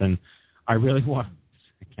experience. And I really want,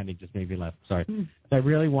 Kenny just made me laugh, sorry. I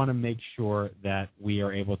really want to make sure that we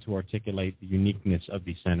are able to articulate the uniqueness of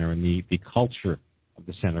the center and the culture of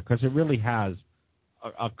the center, because it really has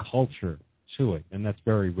a culture to it, and that's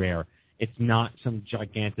very rare. It's not some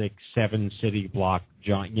gigantic 7-city block,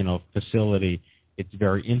 facility. It's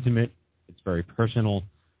very intimate. It's very personal.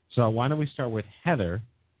 So why don't we start with Heather,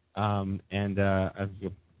 and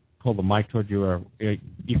you pull the mic toward you, or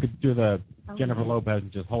you could do the Jennifer Lopez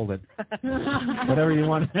and just hold it, whatever you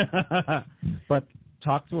want. But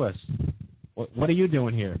talk to us. What are you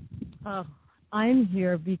doing here? Oh, I'm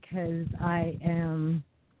here because I am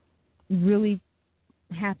really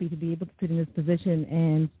happy to be able to sit in this position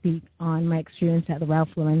and speak on my experience at the Ralph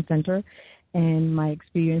Lauren Center and my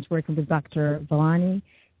experience working with Dr. Villani,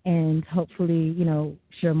 and hopefully,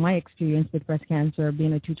 share my experience with breast cancer,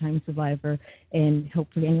 being a 2-time survivor, and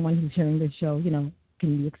hopefully anyone who's hearing this show,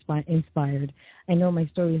 can be inspired. I know my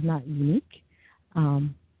story is not unique,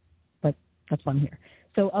 but that's why I'm here.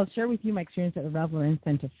 So I'll share with you my experience at the Ralph Lauren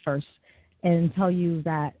Center first, and tell you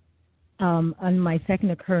that on my second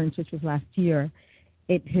occurrence, which was last year,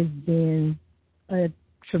 it has been a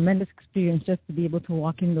tremendous experience just to be able to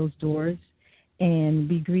walk in those doors and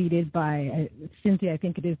be greeted by Cynthia, I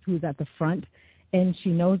think it is, who's at the front, and she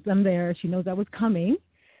knows I'm there. She knows I was coming,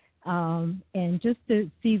 and just to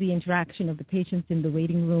see the interaction of the patients in the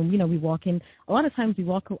waiting room. We walk in. A lot of times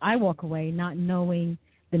I walk away not knowing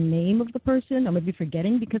the name of the person, or maybe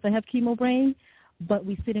forgetting because I have chemo brain. but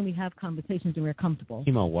we sit and we have conversations and we're comfortable.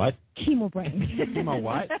 Chemo what? Chemo brain. Chemo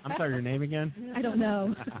what? I'm sorry, your name again? I don't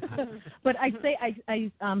know. But I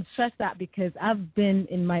stress that because I've been,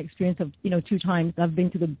 in my experience of, 2 times, I've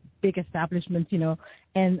been to the big establishments,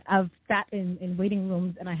 and I've sat in waiting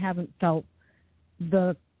rooms and I haven't felt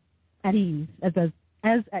at ease, as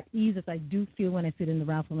at ease as I do feel when I sit in the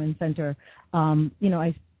Ralph Lauren Center.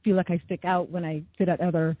 I feel like I stick out when I sit at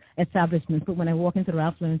other establishments, but when I walk into the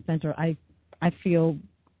Ralph Lauren Center, I feel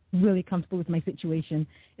really comfortable with my situation,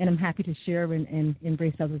 and I'm happy to share and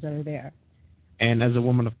embrace others that are there. And as a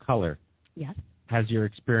woman of color, yes, has your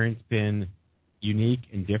experience been unique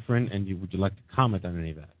and different, and would you like to comment on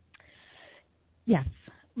any of that? Yes.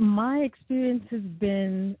 My experience has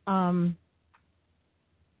been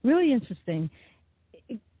really interesting.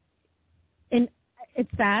 And it's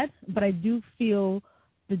sad, but I do feel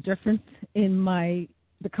the difference in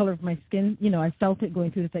the color of my skin. I felt it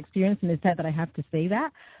going through this experience, and it's sad that I have to say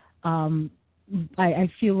that. I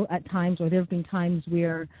feel at times, or there have been times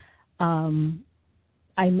where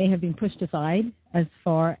I may have been pushed aside as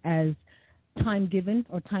far as time given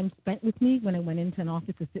or time spent with me when I went into an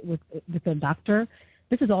office to sit with a doctor.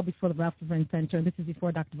 This is all before the Ralph Lauren Center. This is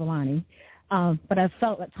before Dr. Villani. But I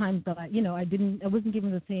felt at times that I wasn't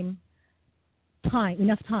given the same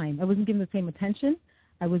enough time. I wasn't given the same attention.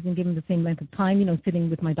 I wasn't given the same length of time, sitting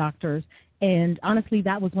with my doctors. And honestly,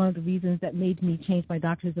 that was one of the reasons that made me change my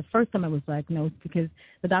doctors the first time I was diagnosed, because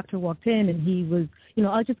the doctor walked in and he was,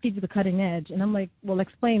 I'll just give you the cutting edge. And I'm like, well,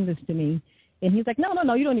 explain this to me. And he's like,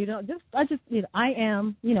 no, you don't need to. I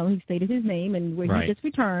am, he stated his name and where right. He just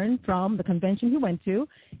returned from the convention he went to.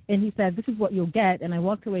 And he said, this is what you'll get. And I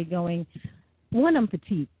walked away going, 1, I'm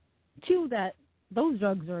petite. 2, that those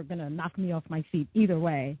drugs are going to knock me off my feet either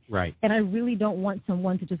way. Right. And I really don't want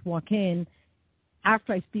someone to just walk in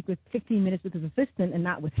after I speak with 15 minutes with his assistant and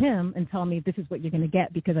not with him and tell me this is what you're going to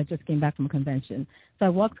get because I just came back from a convention. So I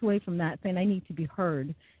walked away from that saying I need to be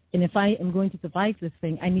heard. And if I am going to survive this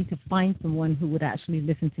thing, I need to find someone who would actually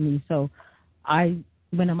listen to me. So I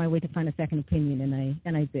went on my way to find a second opinion,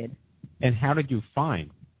 and I did. And how did you find?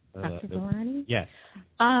 Dr. Villani? Yes.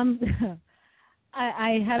 I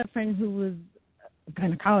had a friend who was a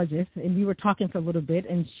gynecologist, and we were talking for a little bit,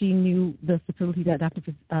 and she knew the facility that Dr.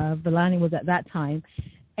 Villani was at that time.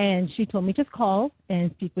 And she told me, just call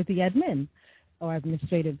and speak with the admin or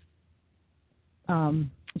administrative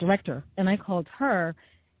director. And I called her.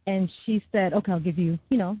 And she said, okay, I'll give you,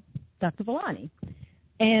 Dr. Villani.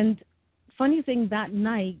 And funny thing, that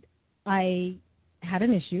night I had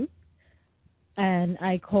an issue, and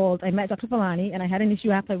I met Dr. Villani, and I had an issue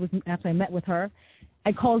after I met with her.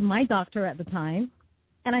 I called my doctor at the time,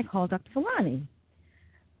 and I called Dr. Villani.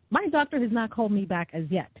 My doctor has not called me back as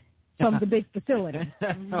yet from the big facility.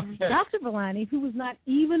 Okay. Dr. Villani, who was not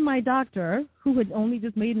even my doctor, who had only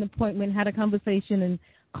just made an appointment, had a conversation, and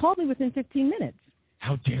called me within 15 minutes.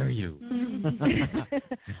 How dare you?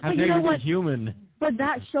 How but dare you what? be human? But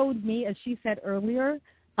that showed me, as she said earlier,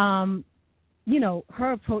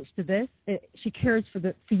 her approach to this. She cares for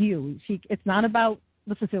you. It's not about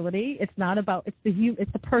the facility. It's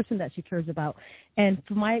the person that she cares about. And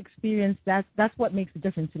from my experience, that's what makes a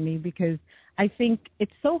difference to me, because I think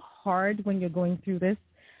it's so hard when you're going through this,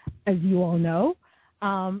 as you all know.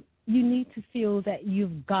 You need to feel that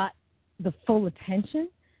you've got the full attention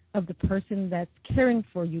of the person that's caring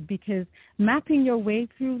for you, because mapping your way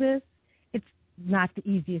through this, it's not the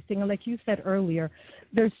easiest thing. And like you said earlier,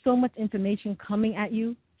 there's so much information coming at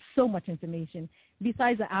you, so much information.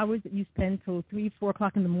 Besides the hours that you spend till 3, 4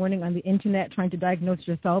 o'clock in the morning on the internet trying to diagnose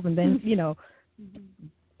yourself, and then,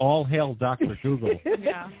 all hail Dr. Google.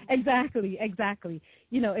 Yeah. Exactly.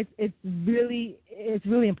 It's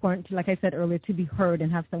really important to, like I said earlier, to be heard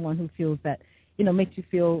and have someone who feels that, makes you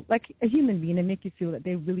feel like a human being and make you feel that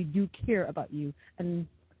they really do care about you. And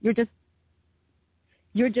you're just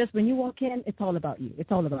when you walk in, it's all about you.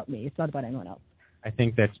 It's all about me. It's not about anyone else. I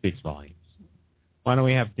think that speaks volumes. Why don't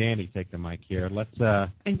we have Danny take the mic here? Let's.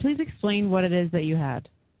 And please explain what it is that you had.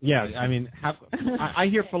 Yeah, I mean, I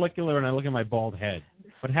hear follicular and I look at my bald head.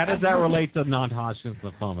 But how does that relate to non-Hodgkin's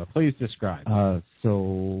lymphoma? Please describe.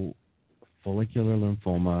 So follicular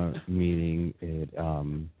lymphoma, meaning it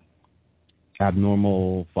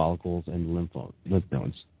abnormal follicles and lymph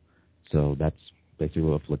nodes. So that's basically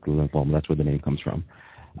what follicular lymphoma. That's where the name comes from.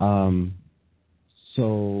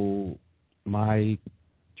 So my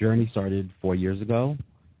journey started 4 years ago.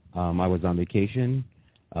 I was on vacation,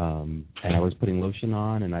 and I was putting lotion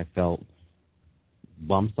on, and I felt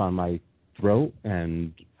bumps on my throat,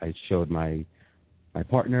 and I showed my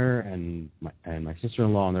partner and my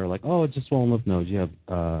sister-in-law, and they were like, "Oh, it's just swollen lymph nodes. You have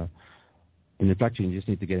an infection. You just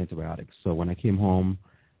need to get antibiotics. So when I came home,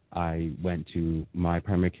 I went to my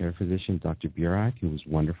primary care physician, Dr. Burak, who was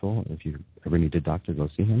wonderful. If you ever need a doctor, go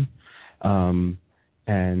see him.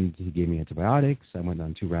 And he gave me antibiotics. I went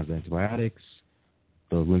on 2 rounds of antibiotics.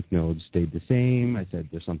 The lymph nodes stayed the same. I said,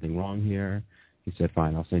 there's something wrong here. He said,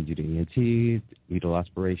 fine, I'll send you to ENT, needle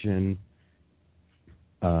aspiration.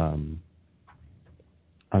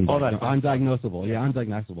 Undiagnosable. Yeah,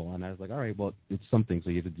 undiagnosable. And I was like, all right, well, it's something, so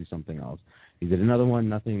you have to do something else. He did another one,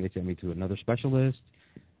 nothing. They sent me to another specialist,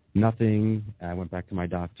 nothing. I went back to my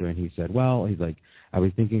doctor, and he said, well, he's like, I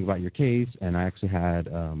was thinking about your case, and I actually had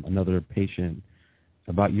another patient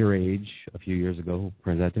about your age a few years ago who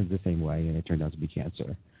presented the same way, and it turned out to be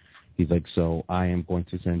cancer. He's like, so I am going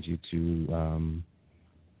to send you to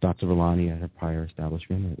Dr. Villani at her prior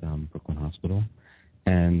establishment at Brooklyn Hospital.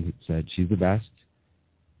 And he said, she's the best.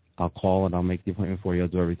 I'll call and I'll make the appointment for you. I'll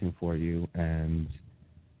do everything for you. And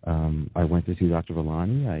I went to see Dr.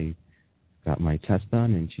 Villani. I got my test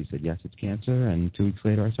done, and she said, yes, it's cancer. And 2 weeks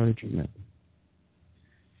later, I started treatment.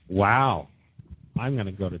 Wow. I'm going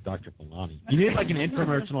to go to Dr. Villani. You need like an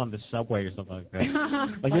infomercial on the subway or something like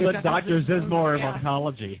that. Like you look Dr. Zismore of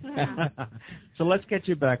oncology. So let's get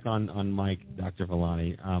you back on mic, Dr.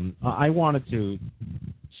 Villani. I wanted to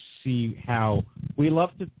see how we love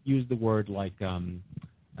to use the word like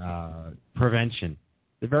prevention.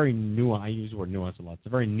 It's very nuanced. I use the word nuance a lot. It's a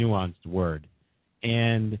very nuanced word.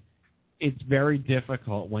 And it's very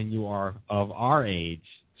difficult when you are of our age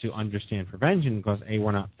to understand prevention because, A,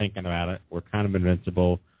 we're not thinking about it. We're kind of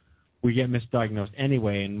invincible. We get misdiagnosed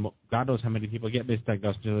anyway, and God knows how many people get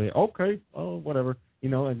misdiagnosed. They're like, okay, oh, whatever,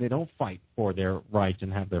 and they don't fight for their rights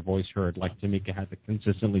and have their voice heard like Tamika has to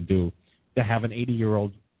consistently do to have an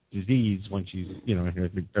 80-year-old disease when she's, in her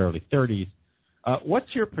early 30s.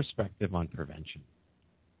 What's your perspective on prevention?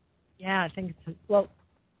 Yeah, I think well,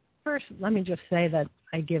 first, let me just say that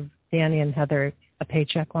I give Danny and Heather a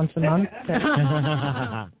paycheck once a month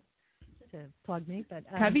to plug me. But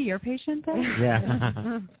Can I be your patient then?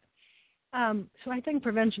 Yeah. So I think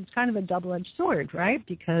prevention is kind of a double-edged sword, right?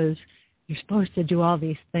 Because you're supposed to do all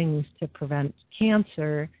these things to prevent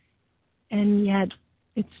cancer, and yet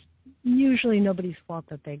it's usually nobody's fault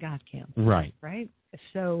that they got cancer. Right. Right?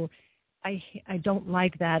 So I don't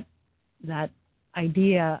like that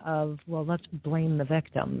idea of, well, let's blame the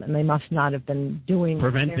victim, and they must not have been doing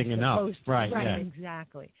preventing enough. Right, yeah.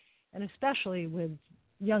 Exactly. And especially with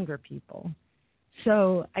younger people.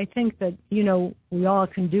 So I think that, we all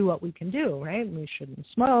can do what we can do, right? We shouldn't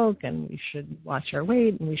smoke, and we should watch our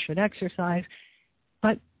weight, and we should exercise.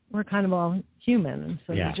 But we're kind of all human, and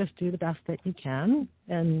so you just do the best that you can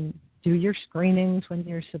and do your screenings when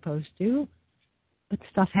you're supposed to. But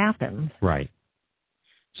stuff happens. Right.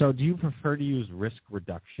 So do you prefer to use risk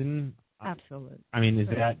reduction? Absolutely. I mean,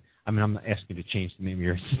 I'm not asking you to change the name of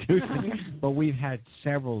your institution, but we've had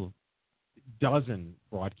several dozen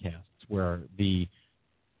broadcasts where the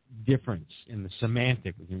difference in the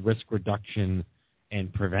semantic between risk reduction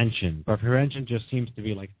and prevention, but prevention just seems to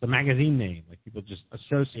be like the magazine name, like people just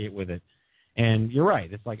associate with it. And you're right.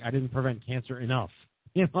 It's like, I didn't prevent cancer enough.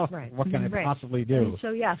 Right. What can I possibly do? And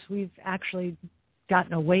so, yes, we've actually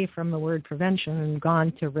gotten away from the word prevention and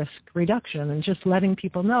gone to risk reduction and just letting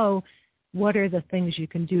people know what are the things you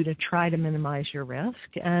can do to try to minimize your risk.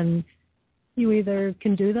 And you either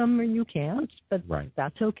can do them or you can't, but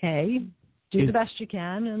that's okay. Do the best you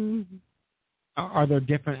can. And are there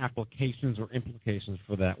different applications or implications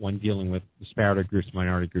for that when dealing with disparate groups,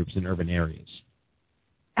 minority groups in urban areas?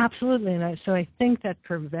 Absolutely. And so I think that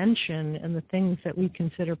prevention and the things that we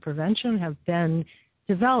consider prevention have been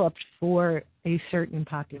developed for a certain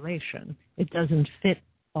population. It doesn't fit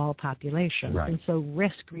all populations. Right. And so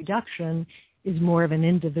risk reduction is more of an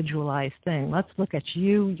individualized thing. Let's look at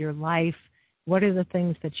you, your life. What are the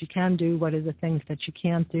things that you can do? What are the things that you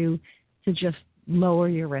can't do to just lower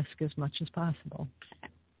your risk as much as possible?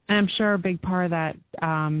 And I'm sure a big part of that,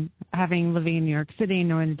 living in New York City,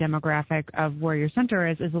 knowing the demographic of where your center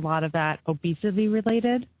is a lot of that obesity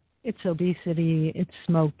related. It's obesity, it's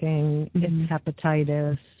smoking, it's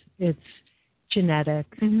hepatitis, it's genetic,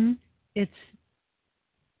 it's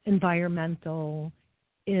environmental,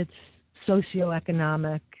 it's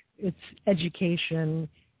socioeconomic, it's education.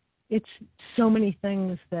 It's so many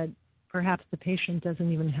things that perhaps the patient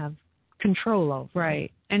doesn't even have control over.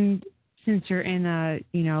 Right. And since you're in a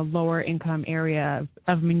lower income area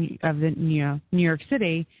of the New York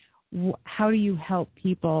City, how do you help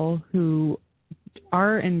people who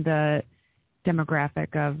are in the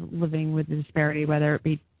demographic of living with the disparity, whether it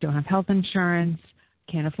be don't have health insurance,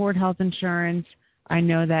 can't afford health insurance, I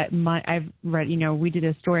know that I've read, we did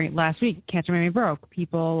a story last week, Cancer Made Me Broke.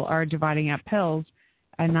 People are dividing up pills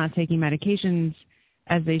and not taking medications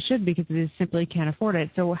as they should because they simply can't afford it.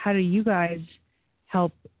 So how do you guys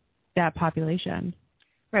help that population?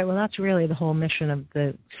 Right. Well, that's really the whole mission of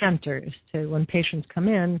the center is to, when patients come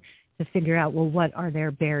in, to figure out, well, what are their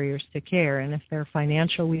barriers to care? And if they're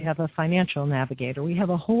financial, we have a financial navigator. We have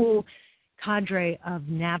a whole cadre of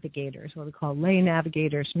navigators, what we call lay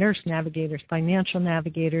navigators, nurse navigators, financial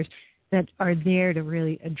navigators, that are there to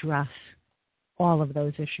really address all of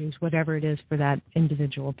those issues, whatever it is for that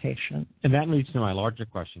individual patient. And that leads to my larger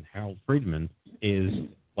question. Harold Friedman is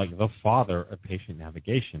like the father of patient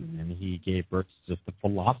navigation, and he gave birth to just the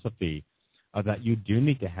philosophy of that you do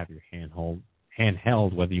need to have your hand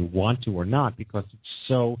held, whether you want to or not, because it's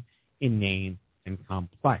so inane and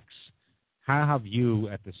complex. How have you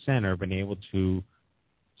at the center been able to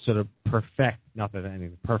sort of perfect, not that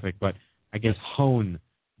anything's perfect, but I guess hone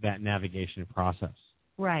that navigation process?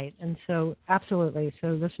 Right, and so absolutely.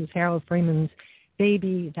 So this is Harold Freeman's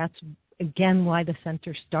baby. That's, again, why the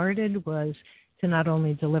center started, was to not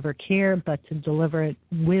only deliver care, but to deliver it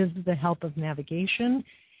with the help of navigation.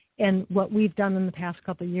 And what we've done in the past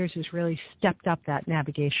couple of years is really stepped up that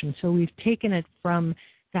navigation. So we've taken it from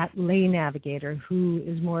that lay navigator who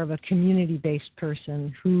is more of a community-based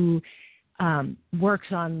person who works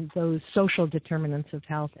on those social determinants of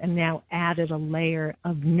health, and now added a layer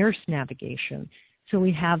of nurse navigation. So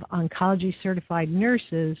we have oncology-certified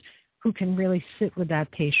nurses who can really sit with that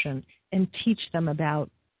patient and teach them about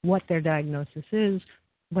what their diagnosis is,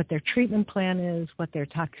 what their treatment plan is, what their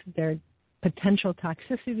potential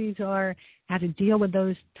toxicities are, how to deal with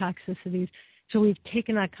those toxicities. So we've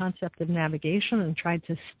taken that concept of navigation and tried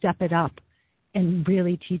to step it up and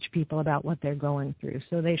really teach people about what they're going through.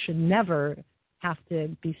 So they should never have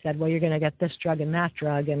to be said, well, you're going to get this drug and that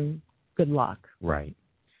drug, and good luck. Right.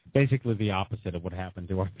 Basically the opposite of what happened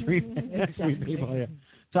to our three people here.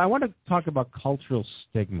 So I want to talk about cultural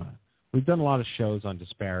stigma. We've done a lot of shows on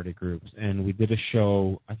disparity groups, and we did a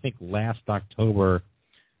show, I think, last October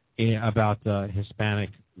about Hispanic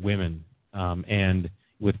women and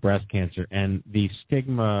with breast cancer. And the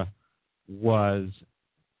stigma was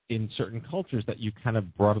in certain cultures that you kind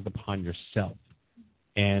of brought it upon yourself.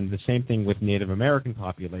 And the same thing with Native American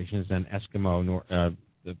populations and Eskimo,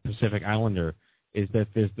 the Pacific Islander, is that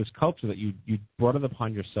there's this culture that you brought it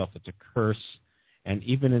upon yourself. It's a curse. And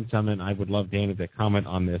even in some, and I would love Dana to comment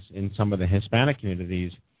on this, in some of the Hispanic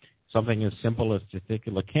communities, something as simple as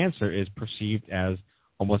testicular cancer is perceived as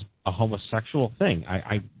almost a homosexual thing.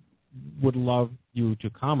 I would love you to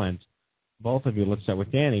comment, both of you, let's start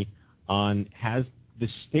with Danny, on has the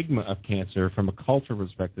stigma of cancer from a cultural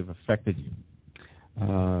perspective affected you?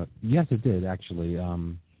 Yes, it did, actually.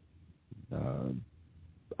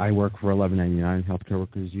 I work for 1199 Healthcare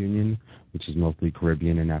Workers Union, which is mostly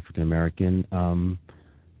Caribbean and African American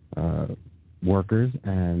workers.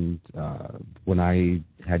 And when I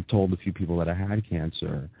had told a few people that I had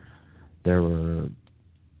cancer,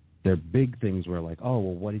 their big things were like, "Oh,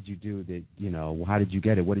 well, what did you do? How did you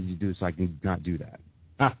get it? What did you do so I can not do that?"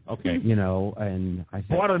 Okay. And I said,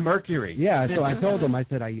 blood and mercury. Yeah, so I told them, I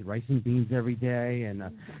said, I eat rice and beans every day, and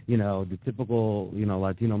the typical,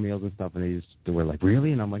 Latino meals and stuff, and they were like,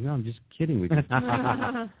 really? And I'm like, no, I'm just kidding. We can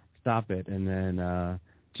stop it. And then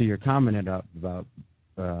to your comment about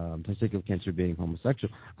testicular cancer being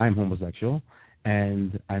homosexual, I'm homosexual,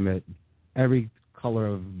 and I'm at every color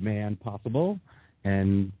of man possible,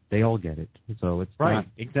 and they all get it. So it's right, not,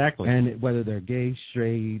 exactly. And whether they're gay,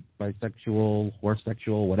 straight, bisexual,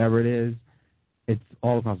 horsexual, whatever it is, it's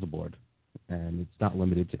all across the board. And it's not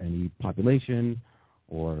limited to any population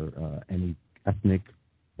or any ethnic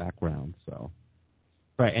background. So,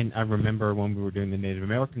 right, and I remember when we were doing the Native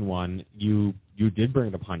American one, you did bring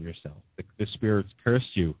it upon yourself. The spirits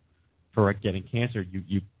cursed you for getting cancer.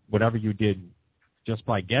 You whatever you did just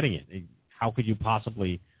by getting it. How could you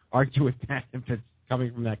possibly argue with that if it's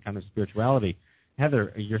coming from that kind of spirituality?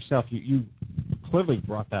 Heather, yourself, you clearly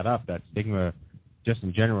brought that up, that stigma just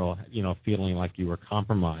in general, feeling like you were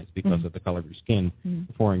compromised because of the color of your skin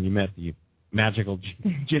before you met the magical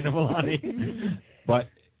Ginevallani. But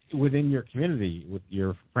within your community, with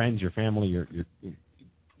your friends, your family, your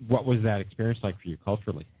what was that experience like for you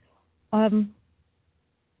culturally? I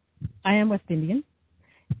am West Indian,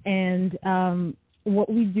 and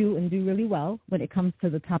what we do and do really well when it comes to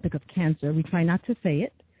the topic of cancer, we try not to say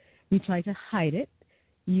it. We try to hide it.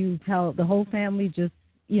 You tell the whole family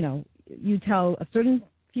you tell a certain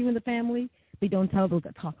few in the family, but you don't tell those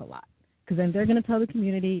that talk a lot. Because then they're going to tell the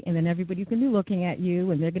community, and then everybody's going to be looking at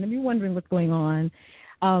you, and they're going to be wondering what's going on.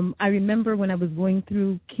 I remember when I was going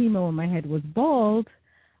through chemo and my head was bald,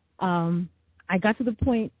 I got to the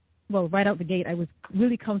point, well, right out the gate, I was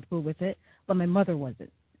really comfortable with it, but my mother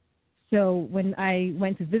wasn't. So when I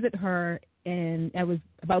went to visit her and I was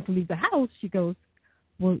about to leave the house, she goes,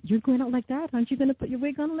 well, you're going out like that? Aren't you going to put your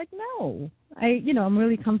wig on? I'm like, no. I'm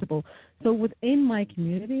really comfortable. So within my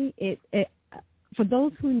community, it for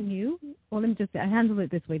those who knew, well, let me just say, I handled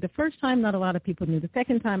it this way. The first time, not a lot of people knew. The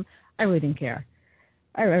second time, I really didn't care.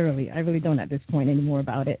 I really don't at this point anymore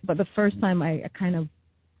about it. But the first time, I kind of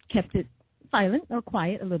kept it silent or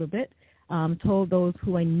quiet a little bit, told those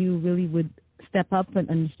who I knew really would step up and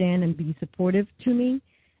understand and be supportive to me.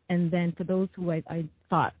 And then for those who I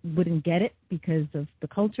thought wouldn't get it because of the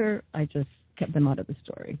culture, I just kept them out of the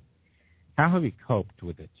story. How have you coped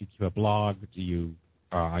with it? Do you keep a blog?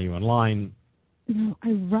 Are you online? No,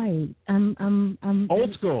 I write. I'm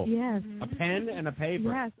old school. Yes. A pen and a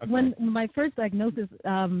paper. Yes. Okay. When my first diagnosis,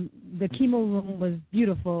 the chemo room was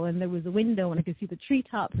beautiful, and there was a window, and I could see the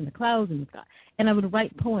treetops and the clouds and the sky. And I would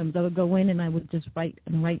write poems. I would go in and I would just write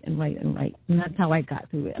and write and write and write, and that's how I got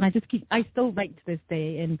through it. And I still write to this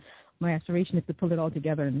day, and my aspiration is to pull it all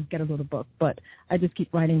together and get a little book. But I just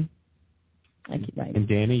keep writing. I keep writing. And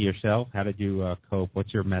Danny, yourself, how did you cope?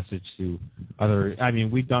 What's your message to other? I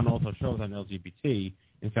mean, we've done also shows on LGBT.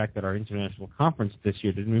 In fact, at our international conference this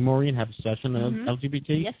year, didn't we, Maureen, have a session on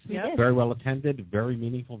LGBT? Yes, we did. Very well attended, very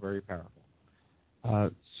meaningful, very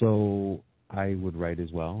powerful. So I would write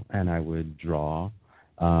as well, and I would draw.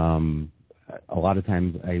 A lot of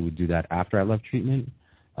times I would do that after I left treatment.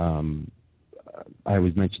 I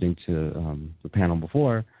was mentioning to the panel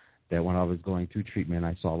before that when I was going through treatment,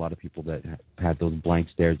 I saw a lot of people that had those blank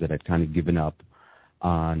stares that had kind of given up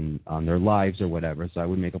on their lives or whatever. So I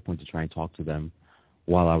would make a point to try and talk to them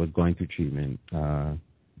while I was going through treatment.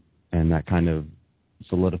 And that kind of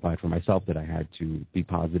solidified for myself that I had to be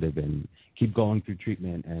positive and keep going through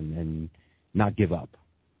treatment and not give up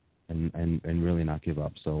and really not give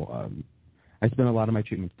up. So I spent a lot of my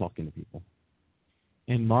treatments talking to people.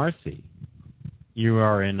 And Marcy, you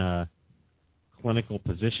are in a clinical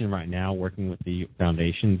position right now working with the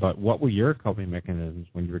foundation, but what were your coping mechanisms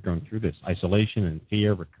when you were going through this? Isolation and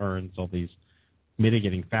fear, recurrence, all these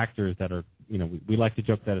mitigating factors that are, we like to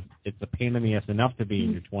joke that it's a pain in the ass enough to be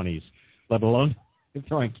in your 20s, let alone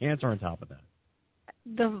throwing cancer on top of that.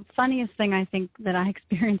 The funniest thing I think that I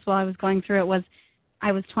experienced while I was going through it was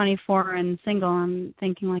I was 24 and single. I'm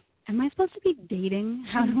thinking, like, am I supposed to be dating?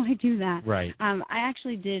 How do I do that? Right. I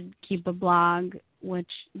actually did keep a blog, which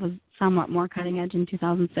was somewhat more cutting edge in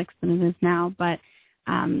 2006 than it is now. But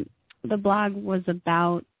the blog was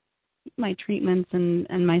about my treatments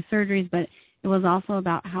and my surgeries, but it was also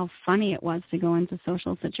about how funny it was to go into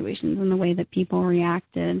social situations and the way that people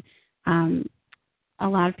reacted. A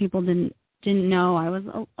lot of people didn't know. I was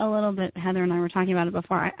a little bit, Heather and I were talking about it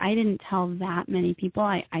before, I didn't tell that many people.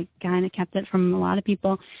 I kind of kept it from a lot of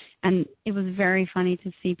people, and it was very funny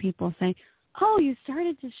to see people say, oh, you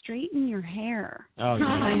started to straighten your hair. Oh,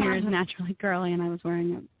 yeah. My hair is naturally curly, and I was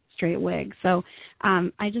wearing a straight wig. So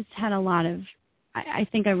I just had a lot of, I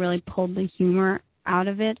think I really pulled the humor out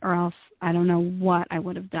of it, or else I don't know what I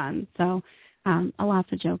would have done. So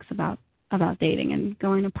lots of jokes about dating and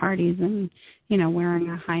going to parties and, wearing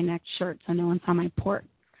a high-necked shirt so no one saw my port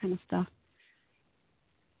kind of stuff.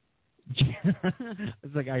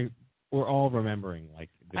 It's like we're all remembering, like,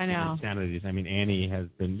 I know. insanities. I mean, Annie has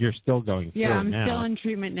been, you're still going through it I'm now. still in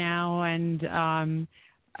treatment now, and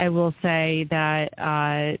I will say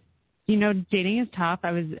that, dating is tough.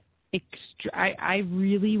 I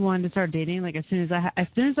really wanted to start dating, like, as soon as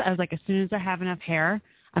I have enough hair,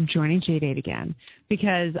 I'm joining J-Date again,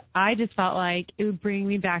 because I just felt like it would bring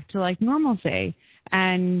me back to, like, normalcy.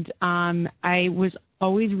 And I was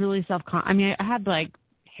always really self-conscious. I mean, I had, like,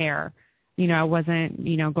 hair. I wasn't,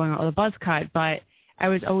 going out with a buzz cut, but I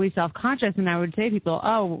was always self-conscious, and I would say to people,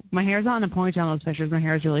 oh, my hair's not in a ponytail in those pictures. My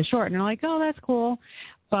hair is really short. And they're like, oh, that's cool.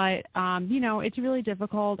 But, it's really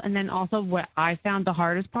difficult. And then also what I found the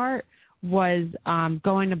hardest part was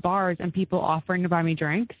going to bars and people offering to buy me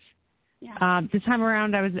drinks. Yeah. This time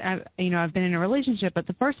around, I've been in a relationship, but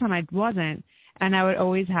the first time I wasn't, and I would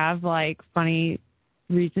always have, like, funny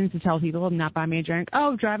reasons to tell people not buy me a drink.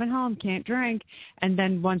 Oh, driving home, can't drink. And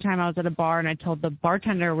then one time I was at a bar, and I told the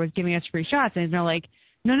bartender was giving us free shots, and they're like,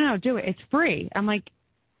 no, do it. It's free. I'm like,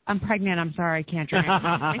 I'm pregnant. I'm sorry, I can't drink.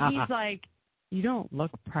 And he's like, you don't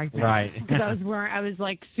look pregnant. Right. Because I was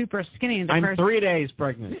like super skinny. I'm 3 days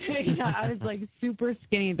pregnant. Yeah, I was like super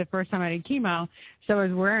skinny the first time I did chemo. So I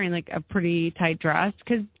was wearing like a pretty tight dress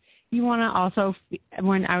because you want to also,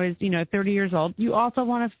 when I was, 30 years old, you also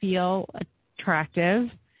want to feel attractive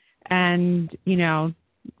and,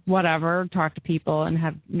 whatever, talk to people and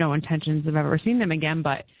have no intentions of ever seeing them again.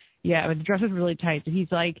 But yeah, the dress was really tight. So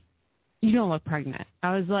he's like, you don't look pregnant.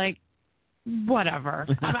 I was like, whatever.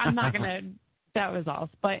 I'm not going to, that was all.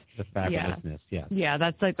 But the fabulousness, yeah. Yeah,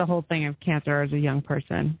 that's like the whole thing of cancer as a young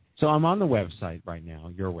person. So I'm on the website right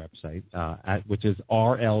now, your website, which is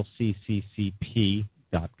rlcccp.com,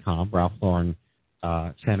 Ralph Lauren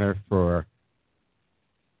Center for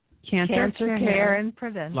Cancer Care and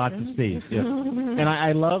Prevention. Lots of C's, yes. And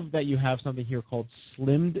I love that you have something here called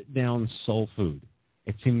Slimmed Down Soul Food.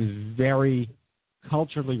 It seems very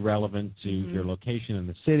culturally relevant to your location in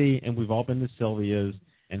the city, and we've all been to Sylvia's,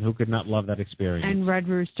 and who could not love that experience? And Red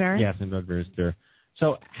Rooster. Yes, and Red Rooster.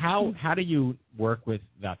 So how do you work with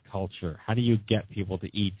that culture? How do you get people to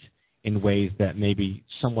eat in ways that may be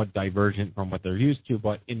somewhat divergent from what they're used to,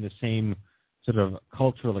 but in the same sort of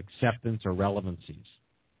cultural acceptance or relevancies?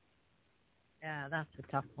 Yeah, that's a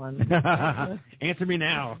tough one. Answer me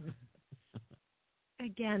now.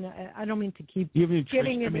 Again, I don't mean to keep Do you have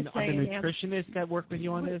getting are into the saying nutritionists that work with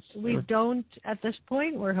you on this? We don't at this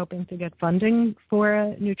point. We're hoping to get funding for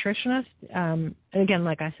a nutritionist. Again,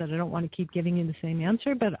 like I said, I don't want to keep giving you the same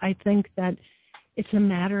answer, but I think that it's a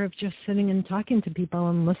matter of just sitting and talking to people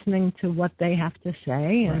and listening to what they have to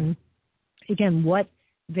say, and again, what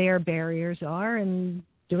their barriers are, and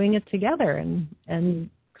doing it together, and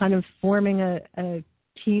kind of forming a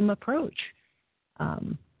team approach.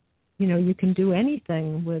 You can do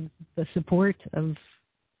anything with the support of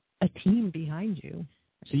a team behind you.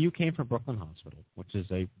 So you came from Brooklyn Hospital, which is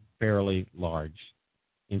a fairly large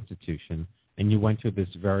institution, and you went to this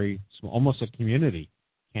very small, almost a community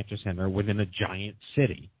cancer center within a giant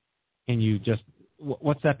city. And you just,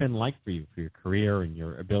 what's that been like for you, for your career and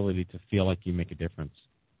your ability to feel like you make a difference?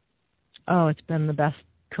 Oh, it's been the best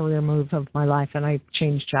career move of my life, and I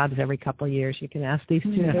change jobs every couple of years. You can ask these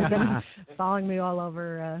two. They've been following me all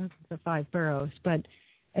over the 5 boroughs. But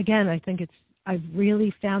again, I think I've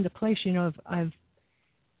really found a place. I've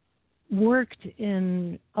worked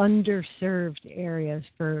in underserved areas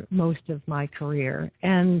for most of my career,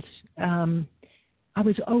 and I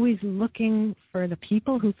was always looking for the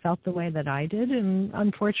people who felt the way that I did, and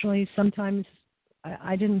unfortunately, sometimes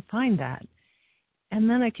I didn't find that. And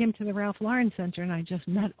then I came to the Ralph Lauren Center, and I just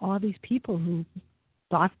met all these people who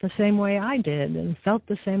thought the same way I did and felt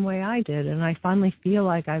the same way I did. And I finally feel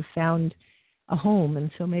like I've found a home, and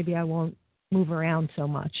so maybe I won't move around so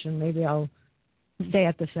much, and maybe I'll stay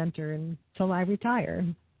at the center until I retire.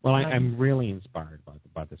 Well, I'm really inspired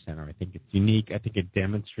by the center. I think it's unique. I think it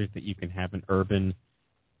demonstrates that you can have an urban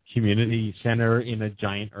community center in a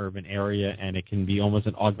giant urban area, and it can be almost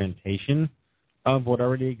an augmentation of what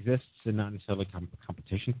already exists and not necessarily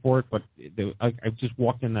competition for it. But I just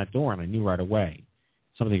walked in that door, and I knew right away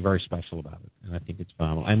something very special about it, and I think it's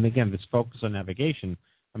phenomenal. And, again, this focus on navigation,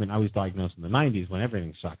 I mean, I was diagnosed in the 90s when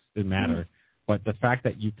everything sucks. It didn't matter. But the fact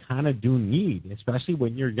that you kind of do need, especially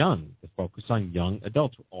when you're young, to focus on young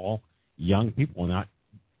adults. We're all young people, not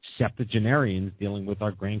septuagenarians dealing with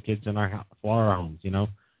our grandkids in our Florida homes,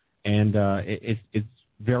 And it's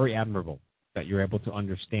very admirable that you're able to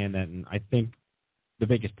understand that. And I think the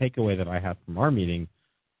biggest takeaway that I have from our meeting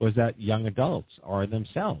was that young adults are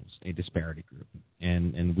themselves a disparity group.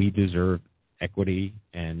 And we deserve equity,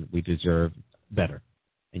 and we deserve better.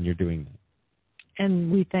 And you're doing that.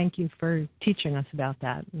 And we thank you for teaching us about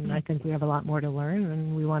that. And I think we have a lot more to learn,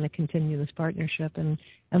 and we want to continue this partnership and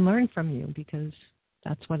learn from you, because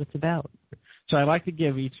that's what it's about. So I'd like to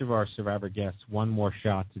give each of our Survivor guests one more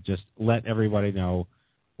shot to just let everybody know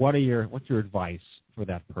what's your advice for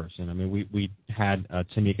that person. I mean, we had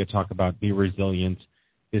Tamika talk about be resilient,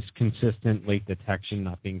 this consistent late detection,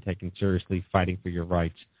 not being taken seriously, fighting for your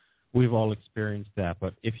rights. We've all experienced that.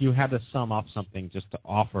 But if you had to sum up something just to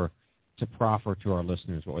proffer to our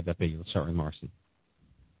listeners, what would that be? Let's start with Marcy.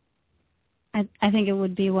 I think it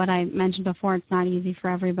would be what I mentioned before. It's not easy for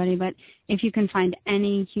everybody, but if you can find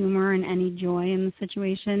any humor and any joy in the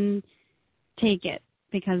situation, take it,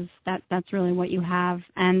 because that's really what you have.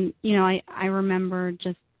 And, I remember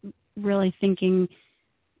just really thinking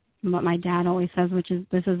what my dad always says, which is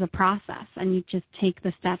this is a process, and you just take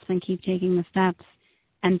the steps and keep taking the steps.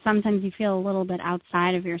 And sometimes you feel a little bit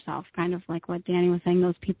outside of yourself, kind of like what Danny was saying,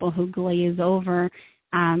 those people who glaze over,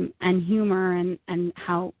 and humor and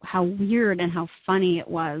how weird and how funny it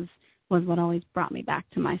was what always brought me back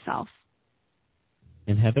to myself.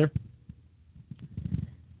 And Heather?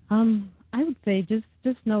 I would say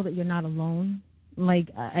just know that you're not alone. Like,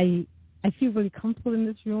 I feel really comfortable in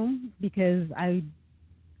this room because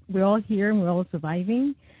we're all here and we're all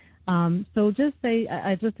surviving. So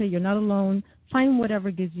I just say you're not alone. Find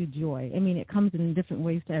whatever gives you joy. I mean, it comes in different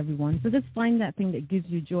ways to everyone. So just find that thing that gives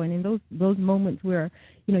you joy. And in those moments where,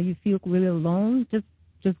 you feel really alone, just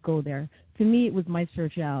go there. To me, it was my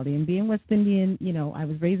spirituality. And being West Indian, I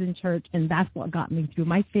was raised in church, and that's what got me through.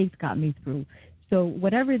 My faith got me through. So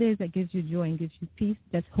whatever it is that gives you joy and gives you peace,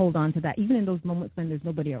 just hold on to that, even in those moments when there's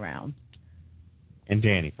nobody around. And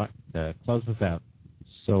Danny, close us out.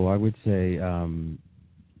 So I would say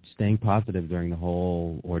staying positive during the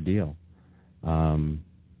whole ordeal.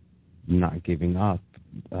 Not giving up.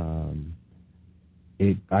 I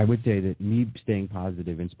would say that me staying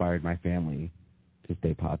positive inspired my family to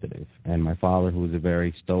stay positive. And my father, who was a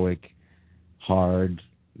very stoic, hard,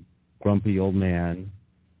 grumpy old man,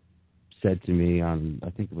 said to me on,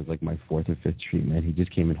 I think it was like my 4th or 5th treatment, he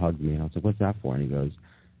just came and hugged me. And I was like, what's that for? And he goes,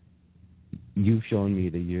 you've shown me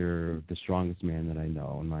that you're the strongest man that I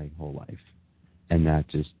know in my whole life. And that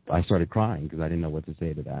I started crying because I didn't know what to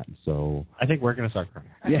say to that. So I think we're going to start crying.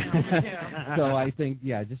 Yeah. So I think,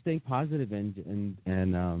 just staying positive and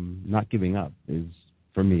not giving up is,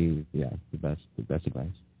 for me, the best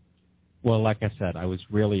advice. Well, like I said, I was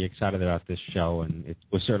really excited about this show, and it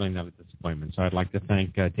was certainly not a disappointment. So I'd like to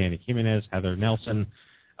thank Danny Jimenez, Heather Nelson,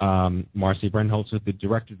 Marcy Brenholtz, the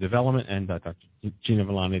Director of Development, and Dr. Gina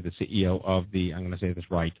Villani, the CEO of the, I'm going to say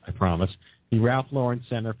this right, I promise, the Ralph Lauren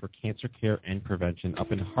Center for Cancer Care and Prevention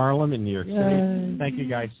up in Harlem in New York City. Yay. Thank you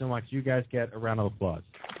guys so much. You guys get a round of applause.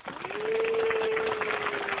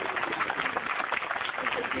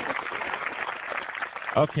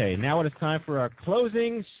 Okay, now it is time for our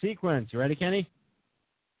closing sequence. You ready, Kenny?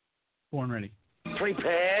 Born ready.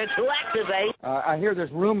 Prepare to activate. I hear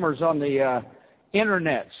there's rumors on the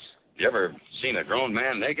internets. You ever seen a grown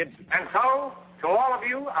man naked? And so, to all of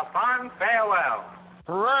you, a fond farewell.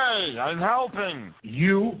 Hooray! I'm helping.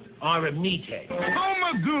 You are a meathead. Oh,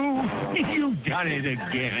 Magoo, you done it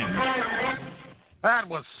again. That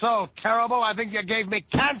was so terrible, I think you gave me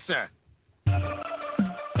cancer.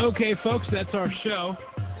 Okay, folks, that's our show,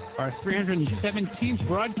 our 317th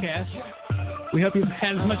broadcast. We hope you've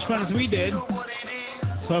had as much fun as we did.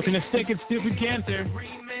 Smoking a stick at Stupid Cancer.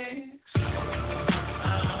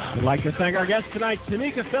 We'd like to thank our guests tonight,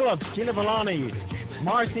 Tamika Phillips, Gina Villani,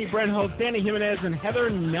 Marcy Brenholtz, Danny Jimenez, and Heather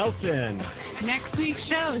Nelson. Next week's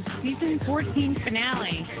show is season 14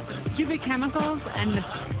 finale, Stupid Chemicals and the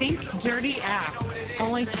Think Dirty app.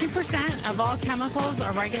 Only 2% of all chemicals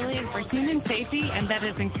are regulated for human safety, and that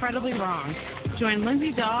is incredibly wrong. Join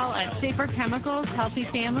Lindsay Dahl at Safer Chemicals, Healthy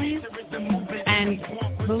Families, and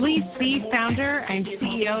Louise C., founder and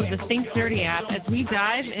CEO of the Think Dirty app, as we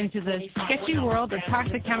dive into the sketchy world of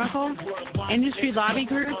toxic chemicals, industry lobby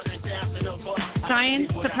groups,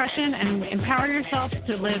 science suppression, and empower yourself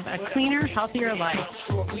to live a cleaner, healthier life.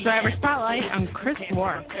 Driver Spotlight on Chris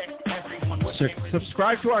Wark.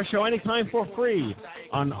 Subscribe to our show anytime for free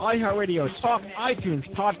on iHeartRadio, Talk, iTunes,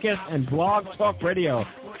 Podcast, and Blog Talk Radio.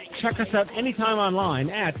 Check us out anytime online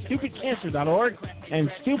at stupidcancer.org and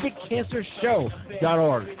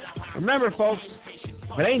stupidcancershow.org. Remember, folks,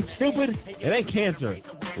 if it ain't stupid, it ain't cancer.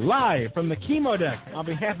 Live from the chemo deck on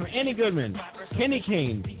behalf of Annie Goodman, Kenny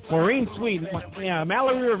Kane, Maureen Sweet,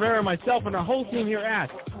 Mallory Rivera, myself, and our whole team here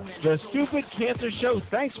at the Stupid Cancer Show.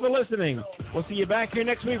 Thanks for listening. We'll see you back here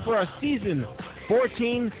next week for our season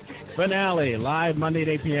 14 finale, live Monday at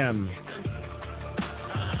 8 p.m.